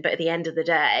women, but at the end of the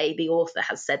day, the author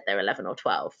has said they're 11 or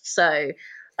 12. So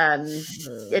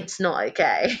it's not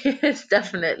okay. It's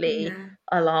definitely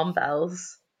alarm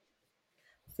bells.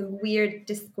 Some weird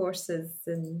discourses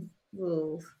and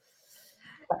rules.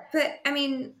 But I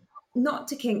mean, not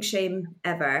to kink shame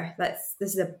ever. This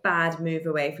is a bad move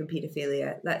away from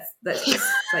paedophilia. Let's just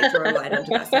like draw a line under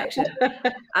that section.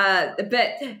 But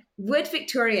would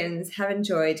Victorians have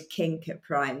enjoyed kink at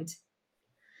Pride?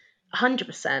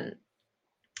 100%.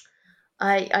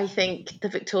 I think the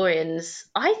Victorians,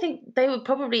 I think they were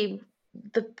probably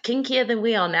the kinkier than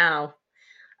we are now.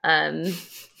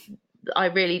 I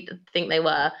really think they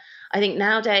were. I think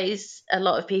nowadays a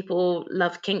lot of people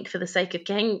love kink for the sake of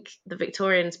kink. The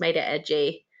Victorians made it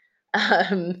edgy.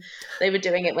 They were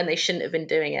doing it when they shouldn't have been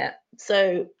doing it.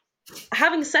 So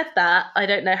having said that, I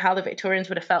don't know how the Victorians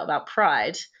would have felt about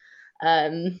Pride.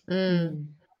 That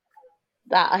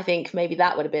I think maybe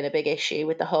that would have been a big issue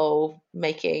with the whole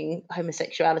making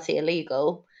homosexuality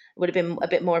illegal. It would have been a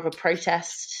bit more of a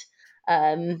protest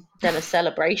than a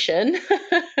celebration.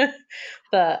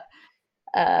 But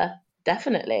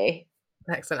definitely.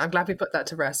 Excellent. I'm glad we put that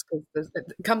to rest because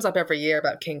it comes up every year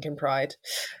about kink and pride.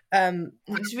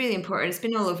 It's really important. It's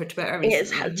been all over Twitter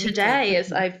It's recently. today.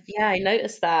 I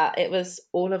noticed that it was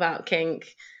all about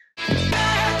kink.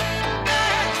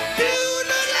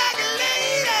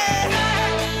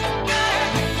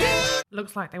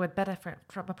 Looks like they would benefit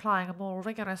from applying a more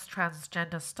rigorous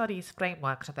transgender studies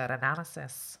framework to their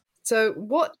analysis. So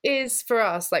what is for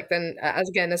us, like then, as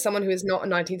someone who is not a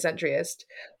 19th centuryist,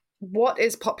 what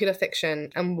is popular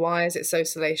fiction and why is it so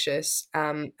salacious,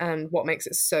 and what makes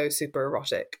it so super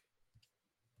erotic?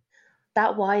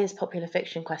 That why is popular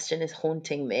fiction question is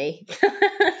haunting me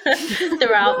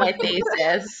throughout my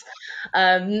thesis.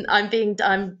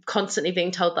 I'm constantly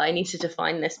being told that I need to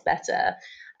define this better.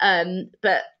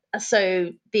 But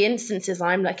so the instances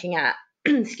I'm looking at,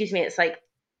 excuse me, it's like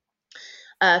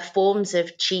forms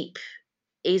of cheap,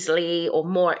 easily or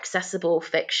more accessible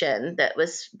fiction that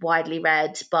was widely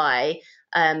read by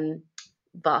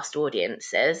vast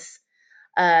audiences.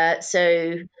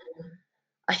 So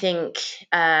I think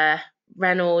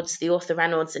Reynolds, the author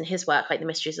Reynolds, and his work, like The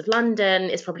Mysteries of London,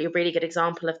 is probably a really good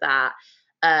example of that.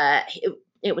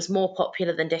 It was more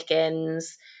popular than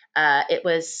Dickens. It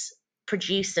was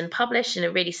produced and published in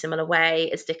a really similar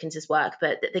way as Dickens's work,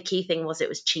 but the key thing was it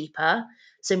was cheaper,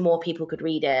 so more people could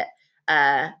read it.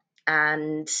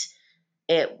 And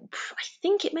I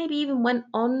think it maybe even went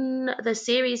on, the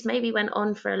series maybe went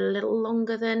on for a little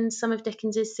longer than some of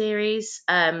Dickens's series,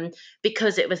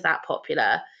 because it was that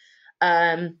popular.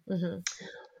 Why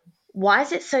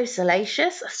is it so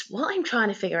salacious? That's what I'm trying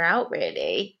to figure out,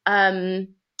 really. There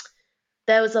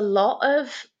was a lot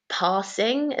of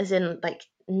passing, as in like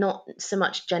not so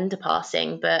much gender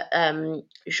passing, but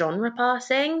genre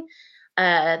passing.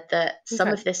 That some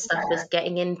of this stuff was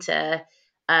getting into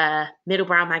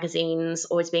middlebrow magazines,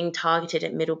 or is being targeted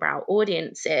at middlebrow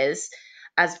audiences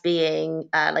as being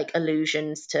like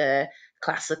allusions to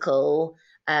classical,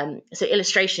 so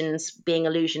illustrations being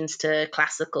allusions to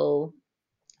classical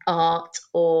art,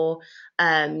 or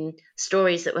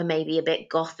stories that were maybe a bit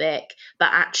gothic, but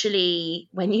actually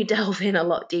when you delve in a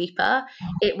lot deeper,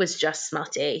 it was just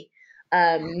smutty.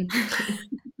 I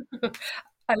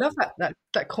love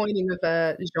that coining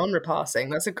of genre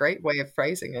passing. That's a great way of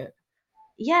phrasing it.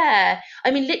 Yeah, I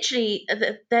mean, literally,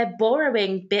 they're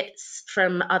borrowing bits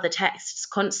from other texts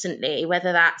constantly,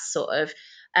 whether that's sort of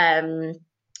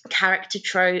character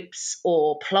tropes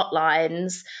or plot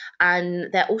lines,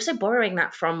 and they're also borrowing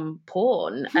that from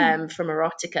porn, from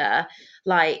erotica.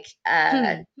 Like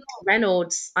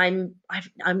Reynolds, I'm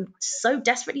so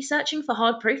desperately searching for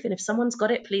hard proof, and if someone's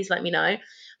got it, please let me know.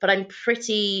 But I'm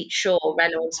pretty sure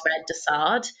Reynolds read de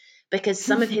Sade, because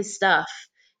some of his stuff,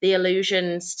 the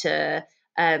allusions to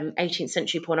 18th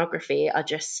century pornography are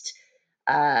just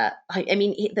I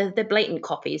mean they're blatant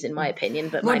copies in my opinion,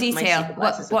 but more my detail.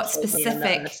 What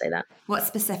specific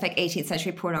specific 18th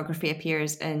century pornography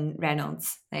appears in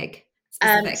Reynolds? Like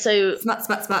specific. So smut.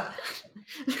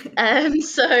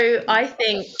 So I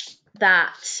think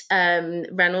that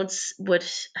Reynolds would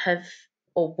have,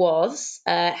 or was,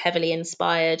 heavily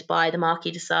inspired by the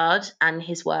Marquis de Sade and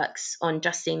his works on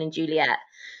Justine and Juliet.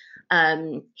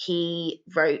 He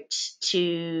wrote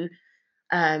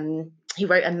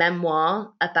a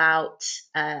memoir about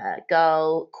a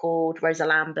girl called Rosa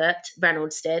Lambert,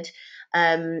 Reynolds did,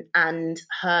 and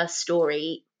her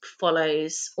story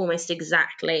follows almost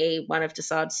exactly one of de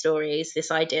Sade's stories,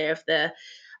 this idea of the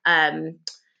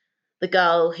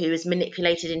girl who is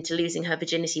manipulated into losing her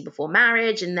virginity before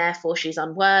marriage, and therefore she's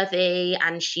unworthy,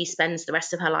 and she spends the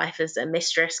rest of her life as a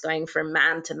mistress, going from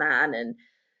man to man, and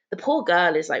the poor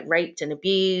girl is like raped and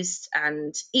abused,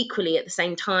 and equally at the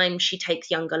same time she takes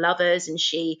younger lovers, and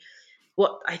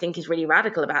what I think is really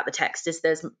radical about the text is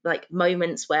there's like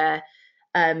moments where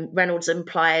Reynolds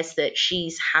implies that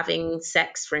she's having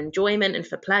sex for enjoyment and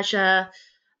for pleasure.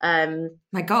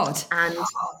 My God. And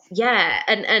yeah,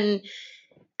 and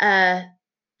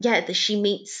that she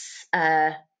meets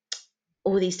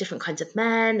all these different kinds of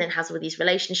men and has all these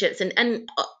relationships, and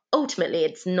ultimately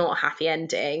it's not a happy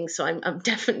ending. So I'm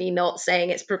definitely not saying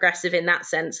it's progressive in that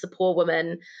sense. The poor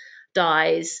woman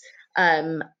dies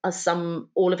as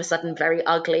all of a sudden very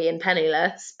ugly and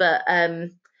penniless, but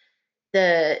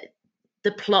the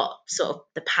plot, sort of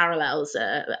the parallels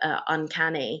are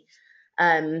uncanny.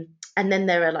 And then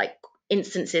there are like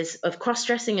instances of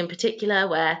cross-dressing in particular,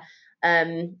 where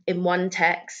in one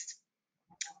text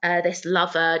this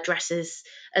lover dresses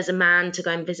as a man to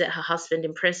go and visit her husband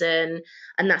in prison,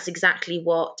 and that's exactly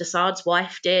what de Sade's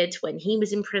wife did when he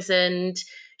was imprisoned.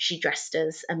 She dressed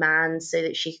as a man so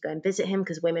that she could go and visit him,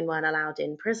 because women weren't allowed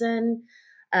in prison.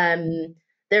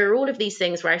 there are all of these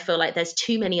things where I feel like there's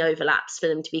too many overlaps for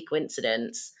them to be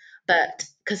coincidence. But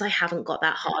because I haven't got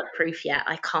that hard proof yet,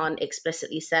 I can't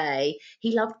explicitly say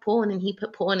he loved porn and he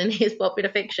put porn in his popular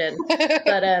fiction.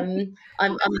 But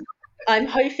I'm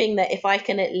hoping that if I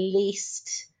can at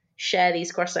least share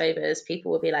these crossovers,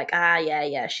 people will be like,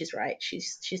 yeah, she's right.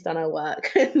 She's done her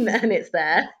work, and it's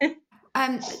there.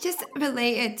 Just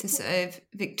related to sort of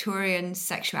Victorian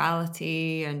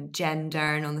sexuality and gender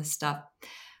and all this stuff.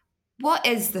 What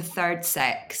is the third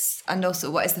sex? And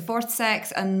also, what is the fourth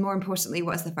sex? And more importantly,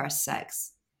 what is the first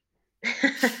sex?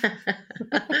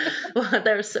 Well,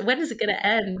 when is it going to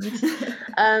end?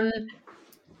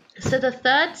 So the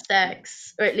third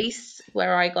sex, or at least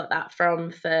where I got that from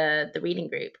for the reading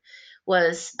group,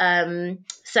 was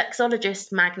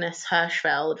sexologist Magnus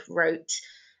Hirschfeld wrote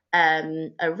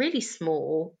a really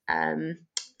small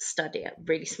study.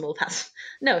 Really small. That's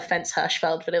no offense,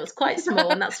 Hirschfeld, but it was quite small,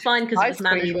 and that's fine because it was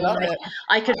manageable.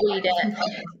 I could read it.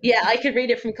 Yeah, I could read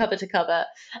it from cover to cover.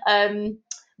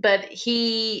 But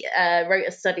he wrote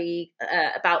a study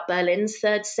about Berlin's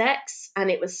third sex,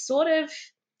 and it was sort of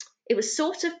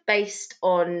based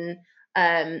on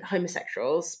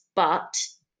homosexuals, but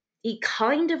he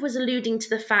kind of was alluding to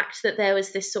the fact that there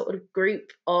was this sort of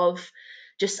group of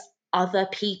just other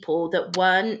people that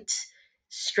weren't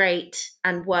straight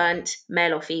and weren't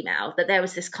male or female, that there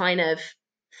was this kind of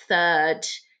third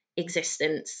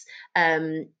existence,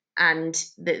 and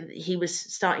that he was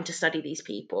starting to study these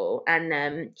people,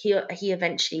 and he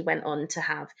eventually went on to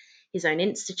have his own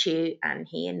institute, and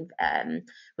he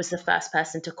was the first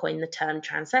person to coin the term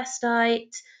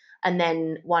transvestite, and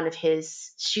then one of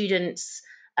his students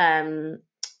coined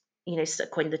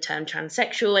the term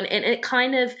transsexual, and it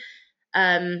kind of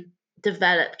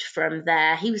developed from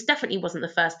there. He definitely wasn't the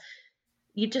first.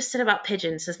 You just said about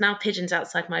pigeons. There's now pigeons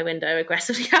outside my window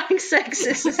aggressively having sex.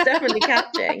 This is definitely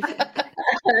catching.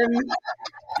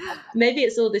 Maybe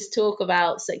it's all this talk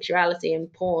about sexuality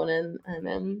and porn,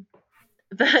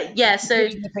 but yeah, so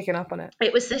picking up on it.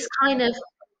 It was this kind of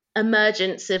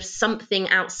emergence of something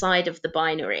outside of the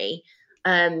binary,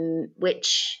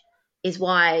 which is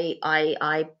why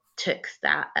I took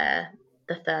that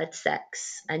the third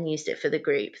sex and used it for the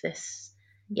group. This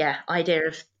idea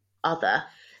of other.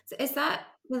 So is that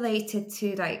related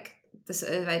to like the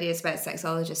sort of ideas about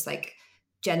sexologists, like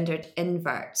gendered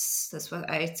inverts? That's what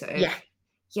I sort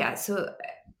of So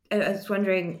I was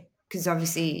wondering, because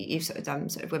obviously you've sort of done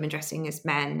sort of women dressing as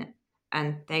men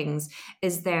and things.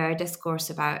 Is there a discourse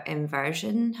about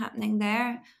inversion happening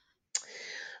there?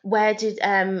 Where did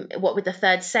what with the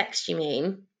third sex, you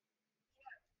mean?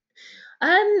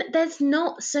 There's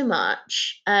not so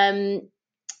much.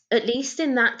 At least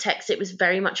in that text, it was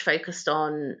very much focused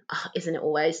on, isn't it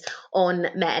always, on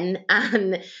men,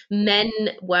 and men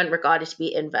weren't regarded to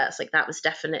be inverts. Like that was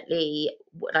definitely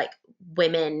like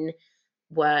women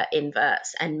were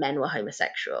inverts and men were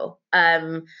homosexual.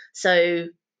 So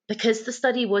because the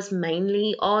study was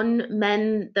mainly on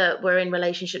men that were in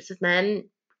relationships with men,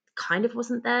 kind of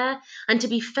wasn't there. And to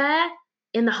be fair,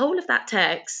 in the whole of that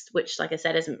text, which like I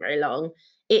said isn't very long,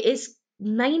 it is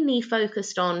mainly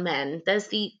focused on men.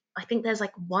 I think there's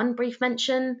like one brief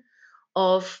mention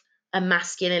of a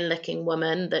masculine looking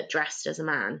woman that dressed as a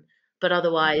man, but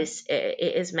otherwise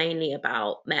it is mainly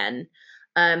about men.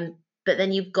 But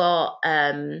then you've got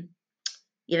the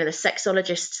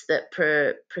sexologists that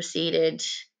preceded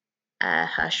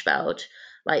Hirschfeld,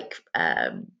 like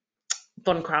von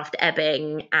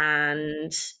Krafft-Ebing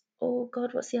and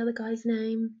what's the other guy's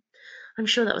name? I'm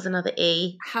sure that was another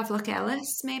E. Havelock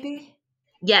Ellis, maybe?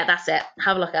 Yeah, that's it.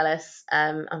 Havelock Ellis.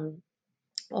 I'm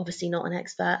obviously not an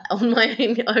expert on my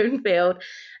own field.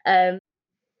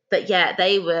 But yeah,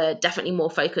 they were definitely more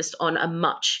focused on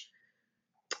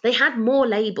they had more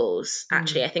labels,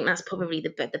 actually. I think that's probably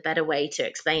the better way to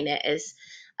explain it, is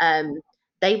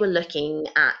they were looking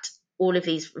at all of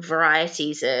these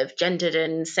varieties of gendered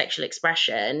and sexual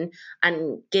expression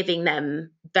and giving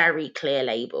them very clear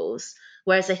labels.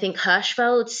 Whereas I think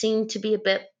Hirschfeld seemed to be a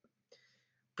bit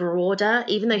broader,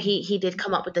 even though he did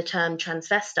come up with the term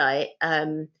transvestite,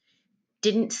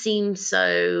 didn't seem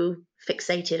so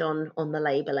fixated on the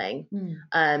labeling,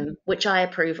 which I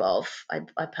approve of.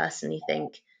 I personally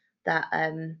think that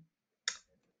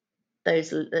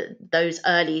those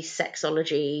early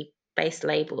sexology based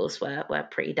labels were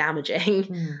pretty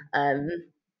damaging,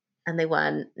 and they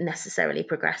weren't necessarily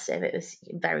progressive. It was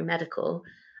very medical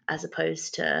as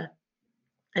opposed to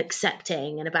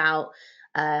accepting and about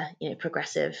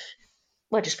progressive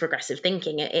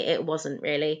thinking. It wasn't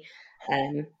really.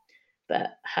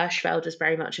 But Hirschfeld was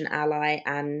very much an ally,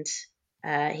 and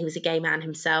he was a gay man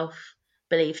himself,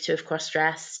 believed to have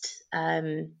cross-dressed.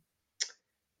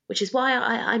 which is why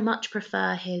I much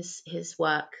prefer his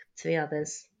work to the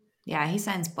others. Yeah, he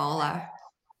sounds baller.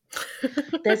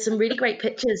 There's some really great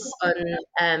pictures on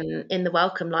in the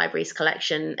Wellcome Library's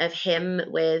collection of him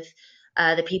with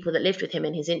the people that lived with him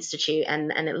in his institute,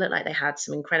 and it looked like they had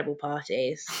some incredible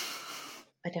parties.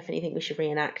 I definitely think we should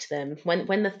reenact them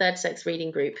when the Third Sex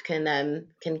Reading Group can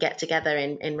get together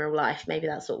in real life. Maybe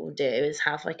that's what we'll do, is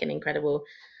have like an incredible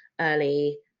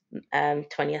early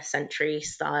 20th century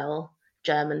style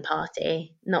German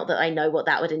party. Not that I know what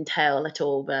that would entail at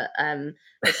all, but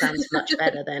it sounds much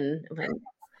better than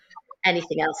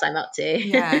anything else I'm up to.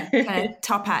 Yeah, kind of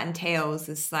top hat and tails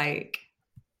is like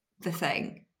the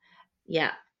thing.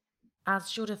 Yeah. As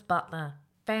Judith Butler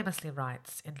famously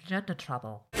writes in Gender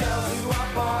Trouble,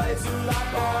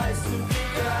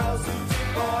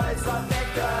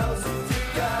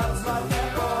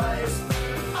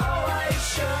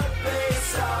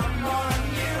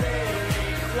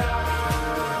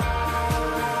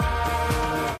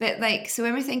 But like, so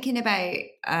when we're thinking about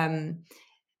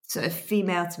sort of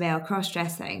female to male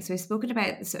cross-dressing, so we've spoken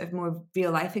about the sort of more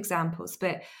real life examples,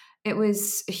 but it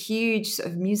was a huge sort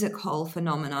of music hall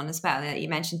phenomenon as well. You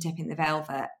mentioned Tipping the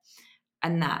Velvet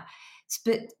and that.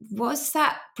 But was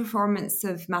that performance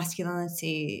of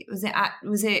masculinity, was it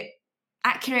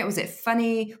accurate? Was it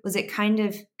funny? Was it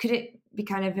could it be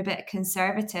kind of a bit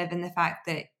conservative in the fact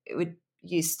that it would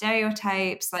use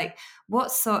stereotypes? Like,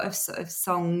 what sort of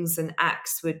songs and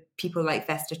acts would people like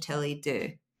Vesta Tilley do?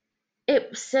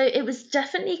 It was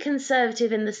definitely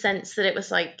conservative in the sense that it was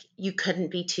like you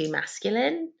couldn't be too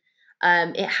masculine.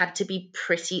 It had to be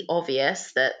pretty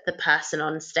obvious that the person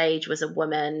on stage was a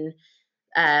woman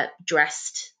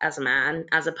dressed as a man,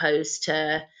 as opposed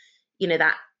to,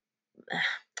 that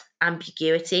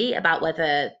ambiguity about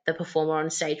whether the performer on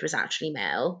stage was actually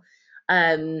male.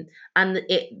 And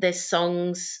the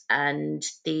songs and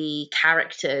the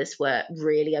characters were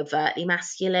really overtly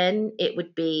masculine. It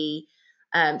would be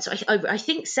so I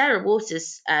think Sarah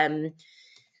Waters'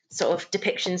 sort of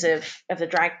depictions of the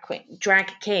drag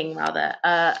king rather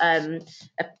are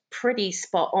pretty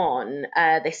spot on.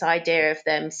 This idea of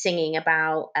them singing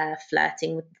about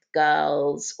flirting with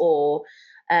girls, or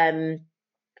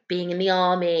being in the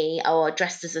army, or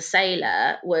dressed as a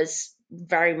sailor, was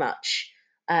very much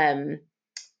the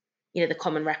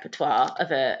common repertoire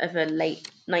of a late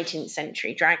 19th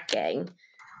century drag king.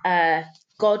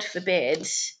 God forbid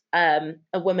a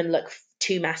woman look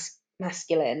too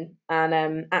masculine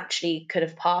and actually could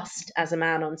have passed as a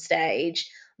man on stage.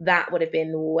 That would have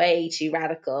been way too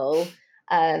radical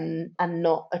and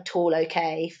not at all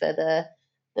okay for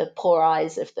the poor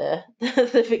eyes of the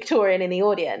Victorian in the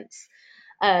audience.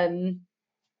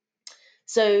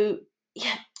 So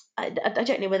yeah, I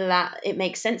don't know whether it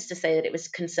makes sense to say that it was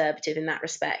conservative in that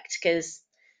respect, because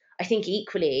I think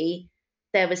equally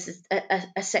there was a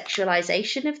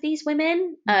sexualization of these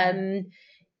women.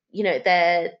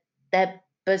 Their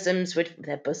bosoms,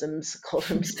 God,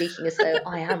 I'm speaking as though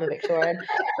I am a Victorian.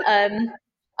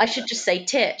 I should just say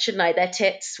tit, shouldn't I? Their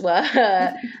tits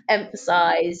were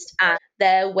emphasized, and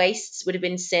their waists would have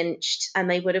been cinched,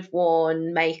 and they would have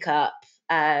worn makeup,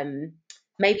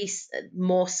 maybe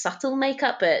more subtle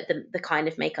makeup, but the kind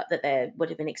of makeup that they would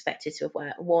have been expected to have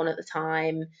worn at the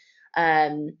time.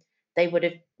 They would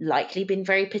have likely been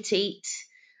very petite.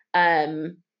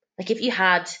 Like if you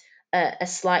had a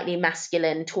slightly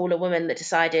masculine, taller woman that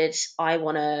decided I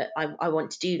want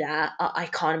to do that, I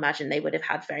can't imagine they would have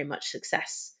had very much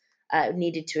success. It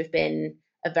needed to have been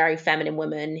a very feminine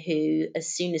woman who,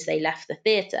 as soon as they left the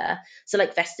theatre, so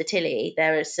like Vesta Tilley,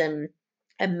 there are some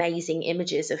amazing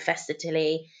images of Vesta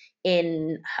Tilley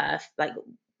in her like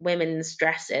women's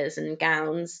dresses and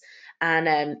gowns,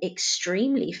 and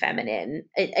extremely feminine.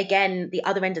 Again, the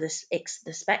other end of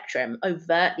the spectrum,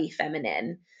 overtly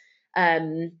feminine.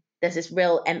 There's this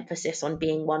real emphasis on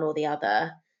being one or the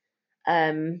other.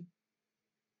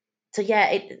 So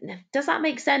yeah, does that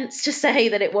make sense to say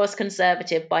that it was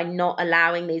conservative by not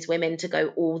allowing these women to go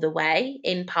all the way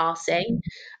in passing?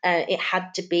 It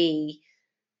had to be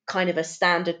kind of a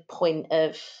standard point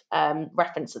of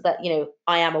reference that,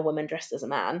 I am a woman dressed as a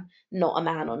man, not a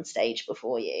man on stage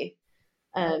before you.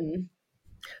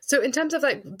 So in terms of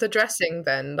like the dressing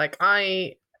then, like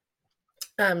I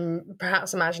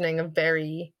perhaps imagining a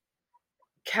very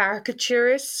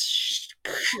caricaturish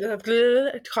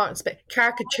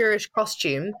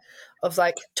costume of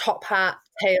like top hat,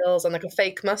 tails, and like a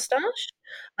fake mustache.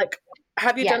 Like,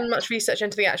 have you done much research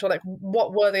into the actual, like,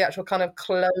 what were the actual kind of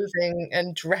clothing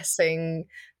and dressing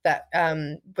that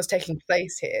was taking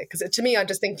place here? Because to me, I'm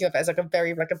just thinking of it as like a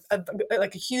very like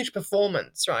a huge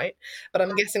performance, right? But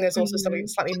I'm guessing there's also something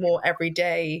slightly more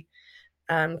everyday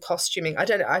and costuming. I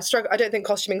don't think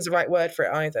costuming is the right word for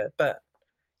it either, but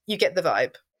you get the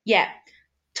vibe. Yeah.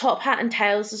 Top hat and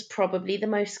tails is probably the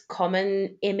most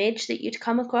common image that you'd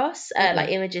come across, like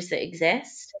images that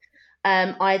exist.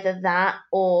 Either that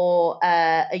or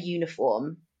a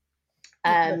uniform.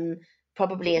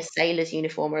 Probably a sailor's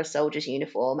uniform or a soldier's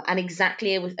uniform, and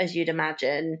exactly as you'd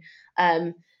imagine.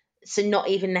 So not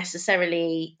even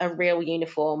necessarily a real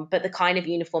uniform, but the kind of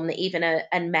uniform that even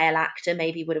a male actor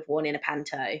maybe would have worn in a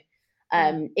panto.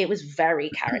 It was very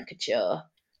caricature.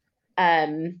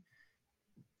 I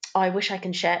wish I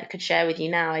could share with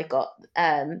you now. I got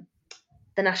the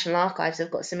National Archives have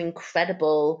got some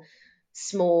incredible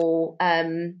small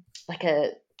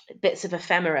bits of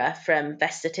ephemera from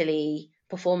Vesta Tilley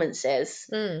performances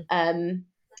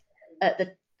at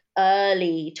the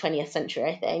early 20th century,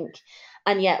 I think.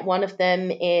 And yet one of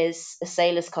them is a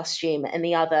sailor's costume, and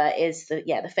the other is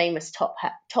the famous top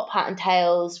hat and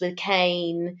tails with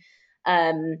cane,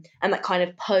 and that kind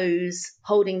of pose,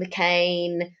 holding the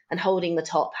cane and holding the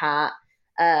top hat,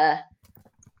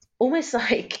 almost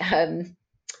like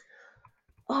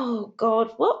oh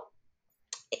God, what?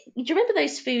 Do you remember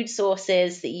those food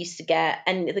sauces that you used to get,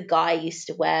 and the guy used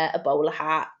to wear a bowler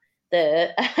hat?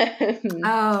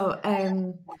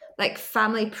 Like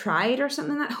Family Pride or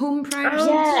something, like Home Pride.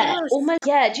 Yeah, almost.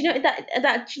 Yeah, do you know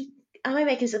that? Am I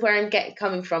making where I'm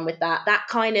coming from with that? That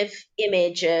kind of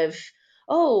image of,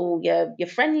 oh, your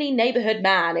friendly neighborhood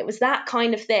man. It was that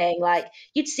kind of thing. Like,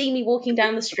 you'd see me walking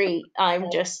down the street.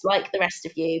 I'm just like the rest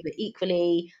of you, but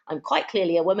equally, I'm quite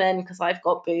clearly a woman because I've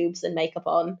got boobs and makeup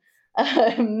on.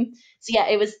 So yeah,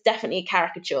 it was definitely a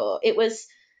caricature.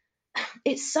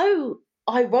 It's so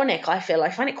ironic. I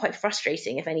find it quite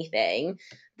frustrating, if anything,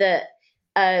 that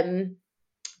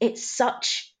it's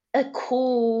such a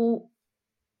cool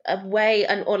way,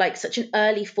 or like such an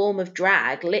early form of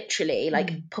drag, literally,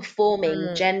 like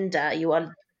performing gender. You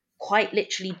are quite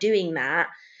literally doing that,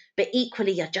 but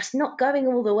equally you're just not going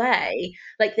all the way.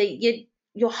 Like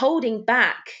you're holding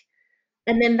back,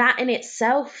 and then that in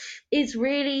itself is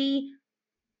really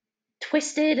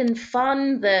twisted and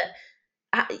fun, that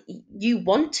you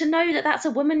want to know that that's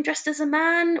a woman dressed as a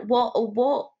man. What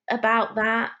about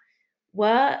that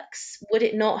works? Would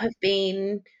it not have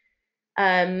been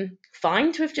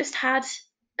fine to have just had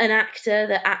an actor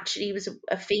that actually was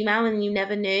a female and you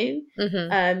never knew?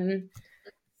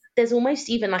 There's almost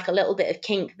even like a little bit of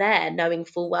kink there, knowing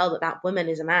full well that woman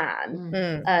is a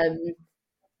man.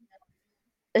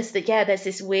 There's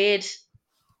this weird,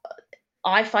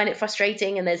 I find it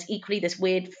frustrating, and there's equally this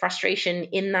weird frustration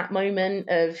in that moment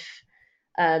of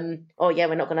oh yeah,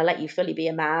 we're not going to let you fully be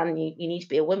a man, you need to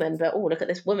be a woman, but oh, look at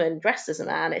this woman dressed as a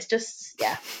man. It's just,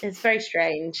 yeah, it's very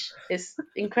strange. It's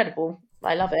incredible.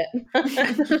 I love it.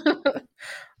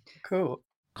 Cool.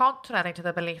 Contrary to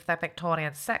the belief that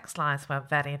Victorian sex lives were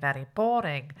very, very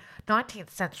boring, 19th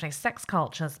century sex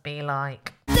cultures be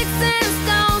like, Sticks and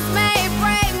stones may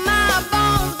break my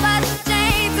bones, but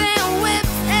chains and whips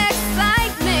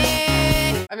excite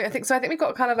me. I think we've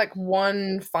got kind of like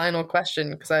one final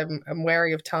question, because I'm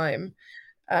wary of time,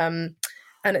 and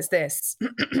it's this.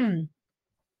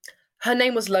 Her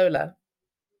name was Lola.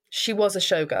 She was a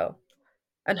showgirl,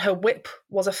 and her whip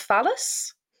was a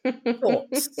phallus.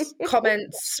 Thoughts,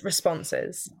 comments,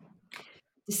 responses.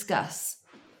 Discuss.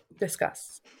 The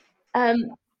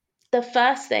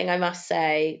first thing I must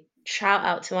say, shout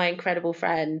out to my incredible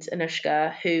friend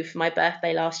Anushka, who for my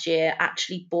birthday last year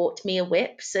actually bought me a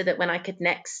whip so that when I could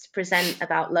next present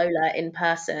about Lola in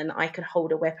person, I could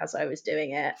hold a whip as I was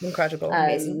doing it. Incredible.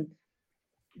 Amazing.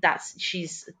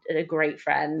 She's a great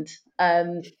friend.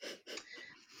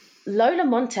 Lola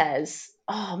Montez,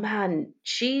 oh man,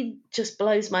 she just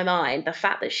blows my mind. The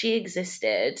fact that she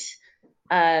existed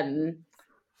and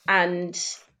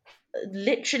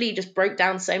literally just broke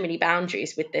down so many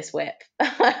boundaries with this whip. And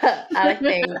I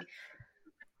think,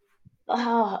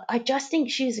 I just think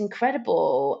she's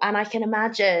incredible. And I can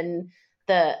imagine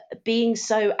that being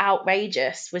so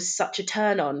outrageous was such a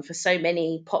turn on for so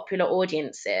many popular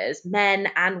audiences, men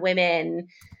and women,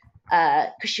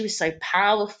 because she was so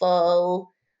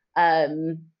powerful.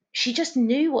 She just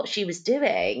knew what she was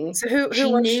doing. So who she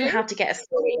was knew she? how to get a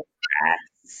story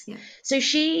across. Yeah. So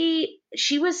she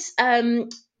was an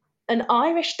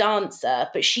Irish dancer,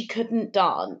 but she couldn't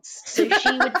dance. So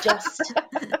she would just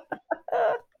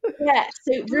yeah.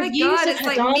 So oh my God, it's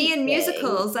like dancing, me in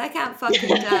musicals. I can't fucking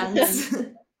dance.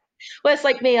 Well, it's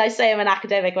like me. I say I'm an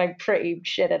academic. I'm pretty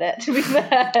shit at it, to be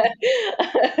fair.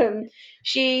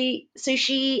 She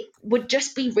would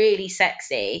just be really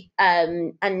sexy.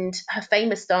 And her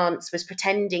famous dance was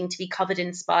pretending to be covered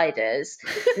in spiders.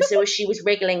 And so as she was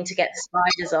wriggling to get the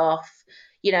spiders off,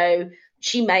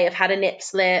 she may have had a nip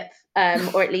slip,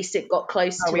 or at least it got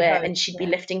close to it, and she'd be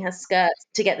lifting her skirts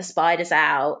to get the spiders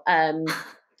out.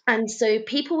 And so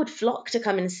people would flock to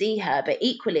come and see her, but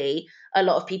equally, a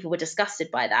lot of people were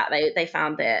disgusted by that. They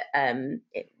found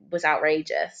it was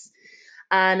outrageous.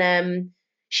 And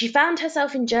she found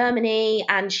herself in Germany,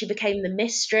 and she became the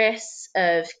mistress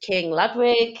of King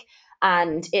Ludwig.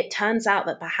 And it turns out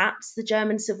that perhaps the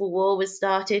German Civil War was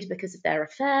started because of their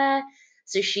affair.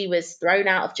 So she was thrown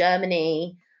out of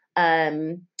Germany.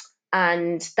 And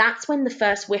that's when the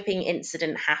first whipping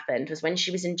incident happened, was when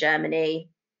she was in Germany.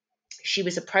 She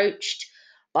was approached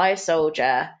by a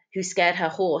soldier who scared her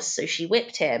horse, so she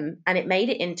whipped him, and it made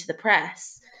it into the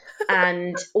press.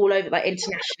 And all over, like,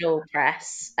 international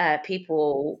press,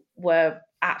 people were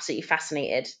absolutely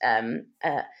fascinated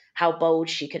how bold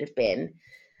she could have been.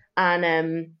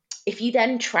 And if you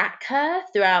then track her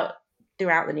throughout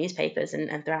the newspapers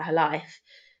and throughout her life,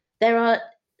 there are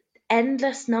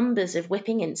endless numbers of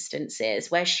whipping instances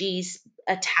where she's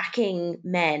attacking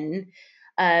men,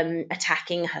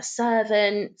 attacking her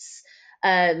servants.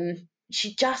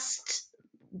 She just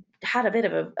had a bit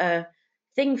of a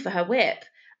thing for her whip,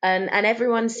 and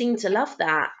everyone seemed to love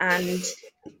that, and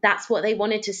that's what they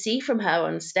wanted to see from her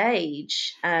on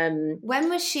stage. When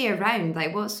was she around?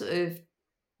 Like, what sort of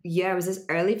year was this?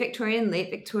 Early Victorian, late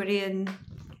Victorian?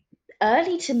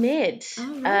 Early to mid.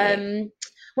 Oh, right.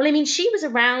 Well, I mean, she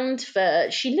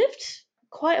lived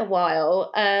quite a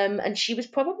while, and she was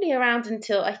probably around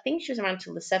until, I think she was around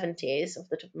until the 70s, off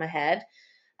the top of my head.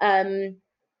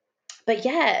 But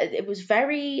yeah, it was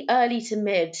very early to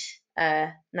mid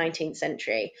 19th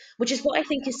century, which is what I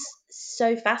think is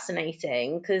so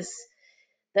fascinating, because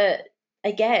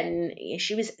again,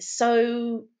 she was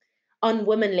so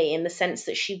unwomanly in the sense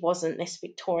that she wasn't this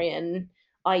Victorian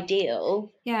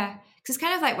ideal. Yeah, because it's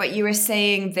kind of like what you were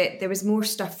saying, that there was more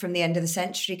stuff from the end of the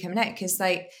century coming out, because,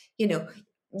 like, you know,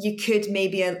 you could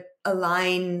maybe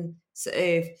align sort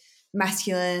of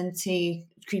masculinity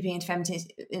creeping into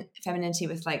femininity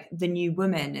with, like, the new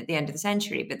woman at the end of the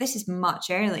century, but this is much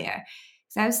earlier.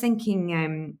 So I was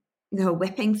thinking the whole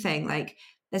whipping thing, like,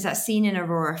 there's that scene in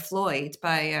Aurora Floyd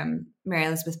by Mary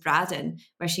Elizabeth Braddon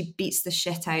where she beats the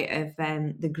shit out of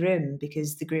the groom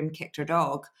because the groom kicked her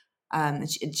dog, and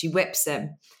she whips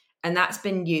him. And that's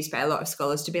been used by a lot of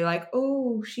scholars to be like,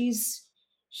 oh, she's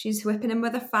whipping him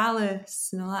with a phallus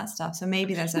and all that stuff. So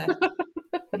maybe there's a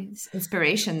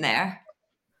inspiration there.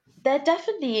 There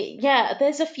definitely,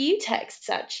 there's a few texts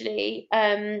actually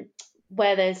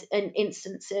where there's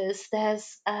instances.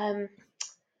 There's an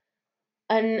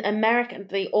American,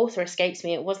 the author escapes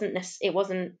me. It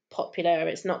wasn't popular.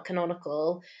 It's not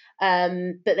canonical.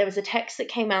 But there was a text that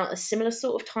came out a similar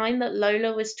sort of time that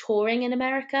Lola was touring in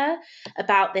America,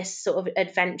 about this sort of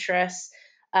adventurous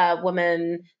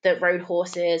woman that rode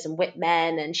horses and whipped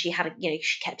men, and she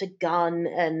kept a gun,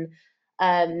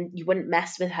 and you wouldn't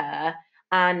mess with her.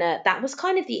 And that was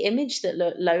kind of the image that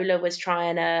Lola was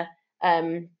trying to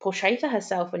portray for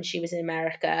herself when she was in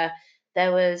America.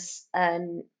 There was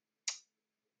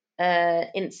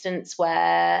instance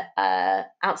where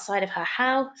outside of her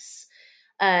house,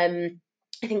 I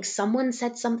think someone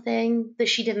said something that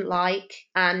she didn't like,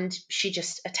 and she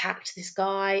just attacked this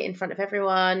guy in front of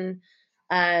everyone.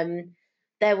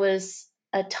 There was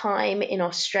a time in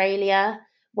Australia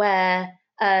where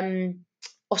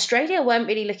Australia weren't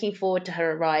really looking forward to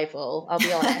her arrival, I'll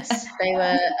be honest. They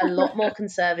were a lot more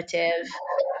conservative.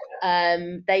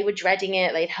 They were dreading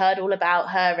it. They'd heard all about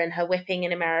her and her whipping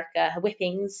in America, her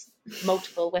whippings,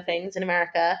 multiple whippings in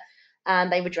America,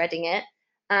 and they were dreading it.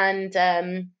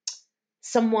 And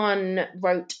someone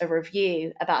wrote a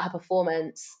review about her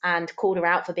performance and called her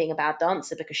out for being a bad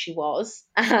dancer, because she was.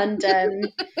 And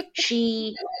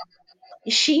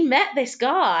she met this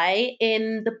guy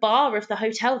in the bar of the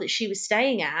hotel that she was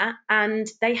staying at, and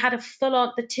they had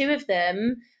the two of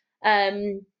them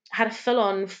had a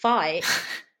full-on fight.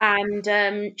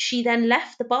 And she then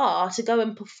left the bar to go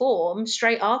and perform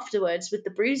straight afterwards with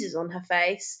the bruises on her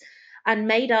face, and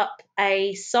made up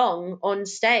a song on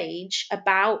stage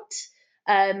about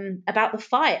the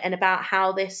fight and about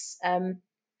how this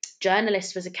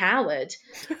journalist was a coward.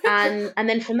 And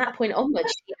then from that point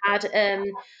onwards,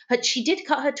 she did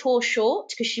cut her tour short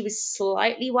because she was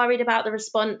slightly worried about the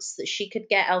response that she could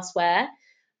get elsewhere.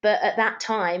 But at that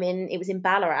time, it was in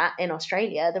Ballarat in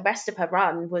Australia, the rest of her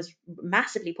run was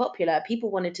massively popular. People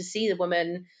wanted to see the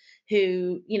woman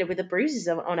who, with the bruises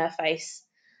on her face.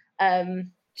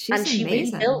 And she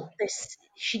really built this.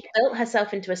 She built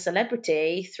herself into a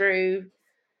celebrity through,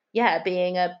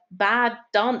 being a bad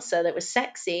dancer that was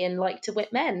sexy and liked to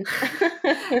whip men.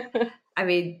 I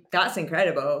mean, that's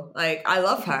incredible. Like, I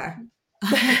love her.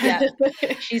 Yeah,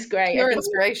 she's great. Your I think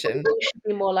inspiration. we should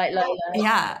be more like Lola.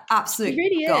 Yeah, absolute She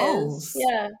really goals. is.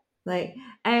 Yeah. Like,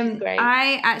 great.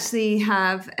 I actually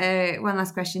have one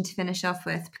last question to finish off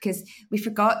with, because we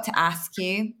forgot to ask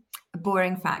you a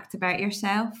boring fact about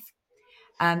yourself.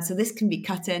 So this can be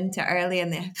cut into early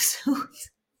in the episode.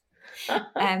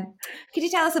 Could you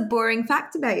tell us a boring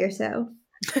fact about yourself?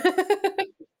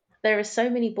 There are so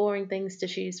many boring things to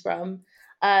choose from,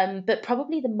 but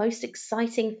probably the most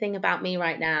exciting thing about me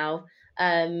right now.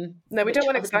 No, we which don't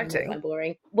want other people exciting. find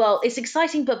boring. Well, it's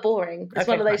exciting but boring. It's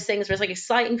Okay, one of those fine. things where it's like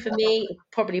exciting for me,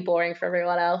 probably boring for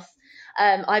everyone else.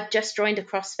 I've just joined a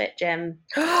CrossFit gym.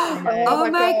 Oh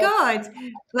my God.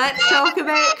 Let's talk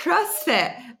about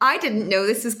CrossFit. I didn't know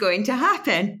this was going to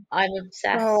happen. I'm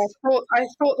obsessed. Oh, I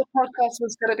thought the podcast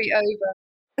was going to be over.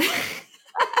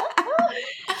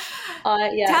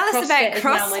 Yeah, Tell us about is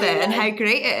now my new CrossFit and life. how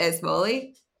great it is,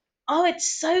 Molly. Oh,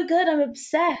 it's so good. I'm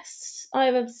obsessed.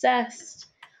 I'm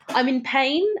in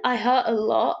pain. I hurt a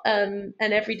lot, and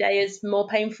every day is more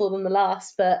painful than the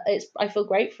last, but I feel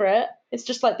great for it. It's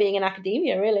just like being in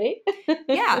academia, really.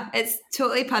 Yeah, it's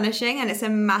totally punishing and it's a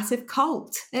massive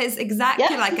cult. It's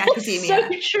exactly like academia.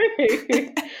 It's so true.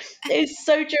 It's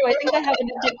so true. I think I have an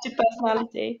addictive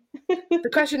personality. The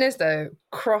question is, though,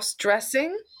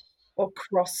 cross-dressing or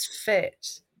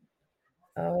CrossFit?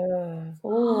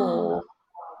 Oh,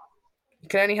 You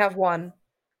can only have one.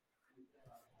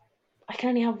 I can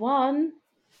only have one.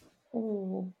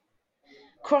 Oh,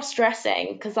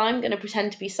 cross-dressing, because I'm going to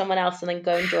pretend to be someone else and then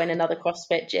go and join another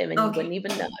CrossFit gym, and you wouldn't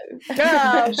even know.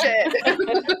 Oh, shit.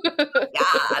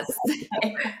 Yes.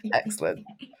 Excellent.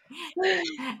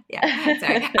 Yeah,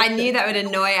 sorry. I knew that would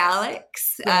annoy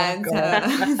Alex. And so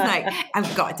I was like,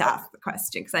 I've got to ask the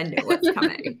question because I know what's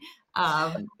coming.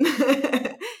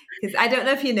 Because I don't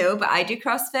know if you know, but I do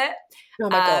CrossFit. Oh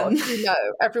my God. You know,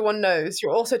 everyone knows.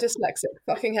 You're also dyslexic.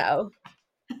 Fucking hell.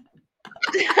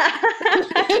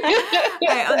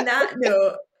 Right, on that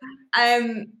note,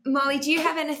 Molly, do you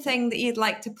have anything that you'd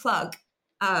like to plug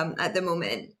at the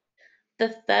moment?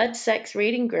 The Third Sex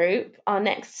Reading Group, our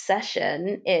next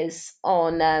session is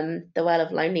on the Well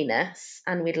of Loneliness,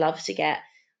 and we'd love to get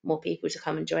more people to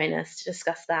come and join us to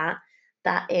discuss that.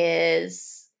 That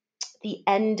is the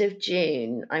end of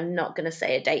June. I'm not going to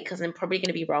say a date because I'm probably going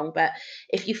to be wrong, but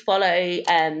if you follow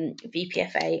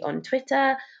VPFA on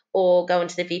Twitter or go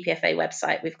onto the VPFA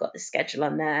website, we've got the schedule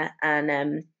on there,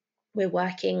 and we're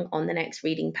working on the next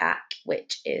reading pack,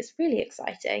 which is really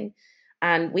exciting.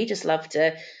 And we just love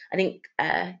to, I think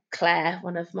Claire,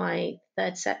 one of my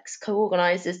Third Sex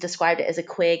co-organisers, described it as a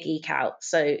queer geek out.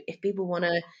 So if people want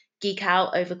to geek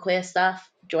out over queer stuff,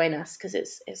 join us because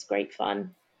it's great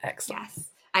fun. Excellent. Yes,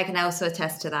 I can also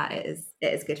attest to that. It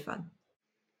is good fun.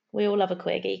 We all love a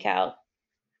queer geek out.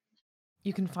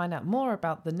 You can find out more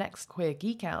about the next Queer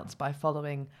Geek Outs by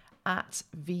following at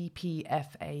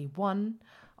VPFA1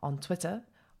 on Twitter,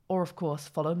 or of course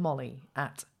follow Molly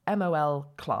at MOL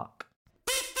Clark.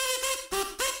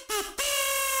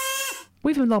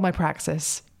 We've been Long My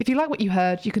Praxis. If you like what you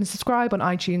heard, you can subscribe on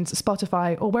iTunes,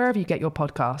 Spotify, or wherever you get your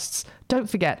podcasts. Don't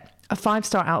forget, a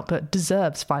 5-star output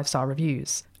deserves 5-star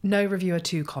reviews. No reviewer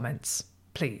 2 comments,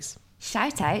 please.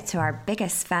 Shout out to our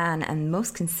biggest fan and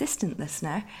most consistent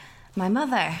listener, my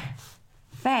mother,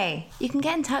 Faye. You can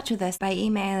get in touch with us by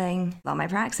emailing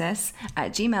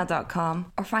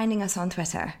longmypraxis@gmail.com or finding us on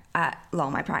Twitter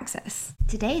 @longmypraxis.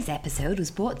 Today's episode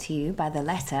was brought to you by the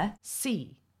letter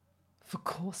C for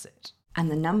corset. and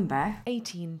the number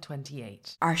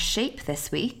 1828. Our shape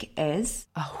this week is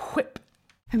A whip.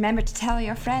 Remember to tell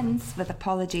your friends with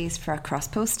apologies for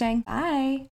cross-posting.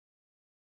 Bye!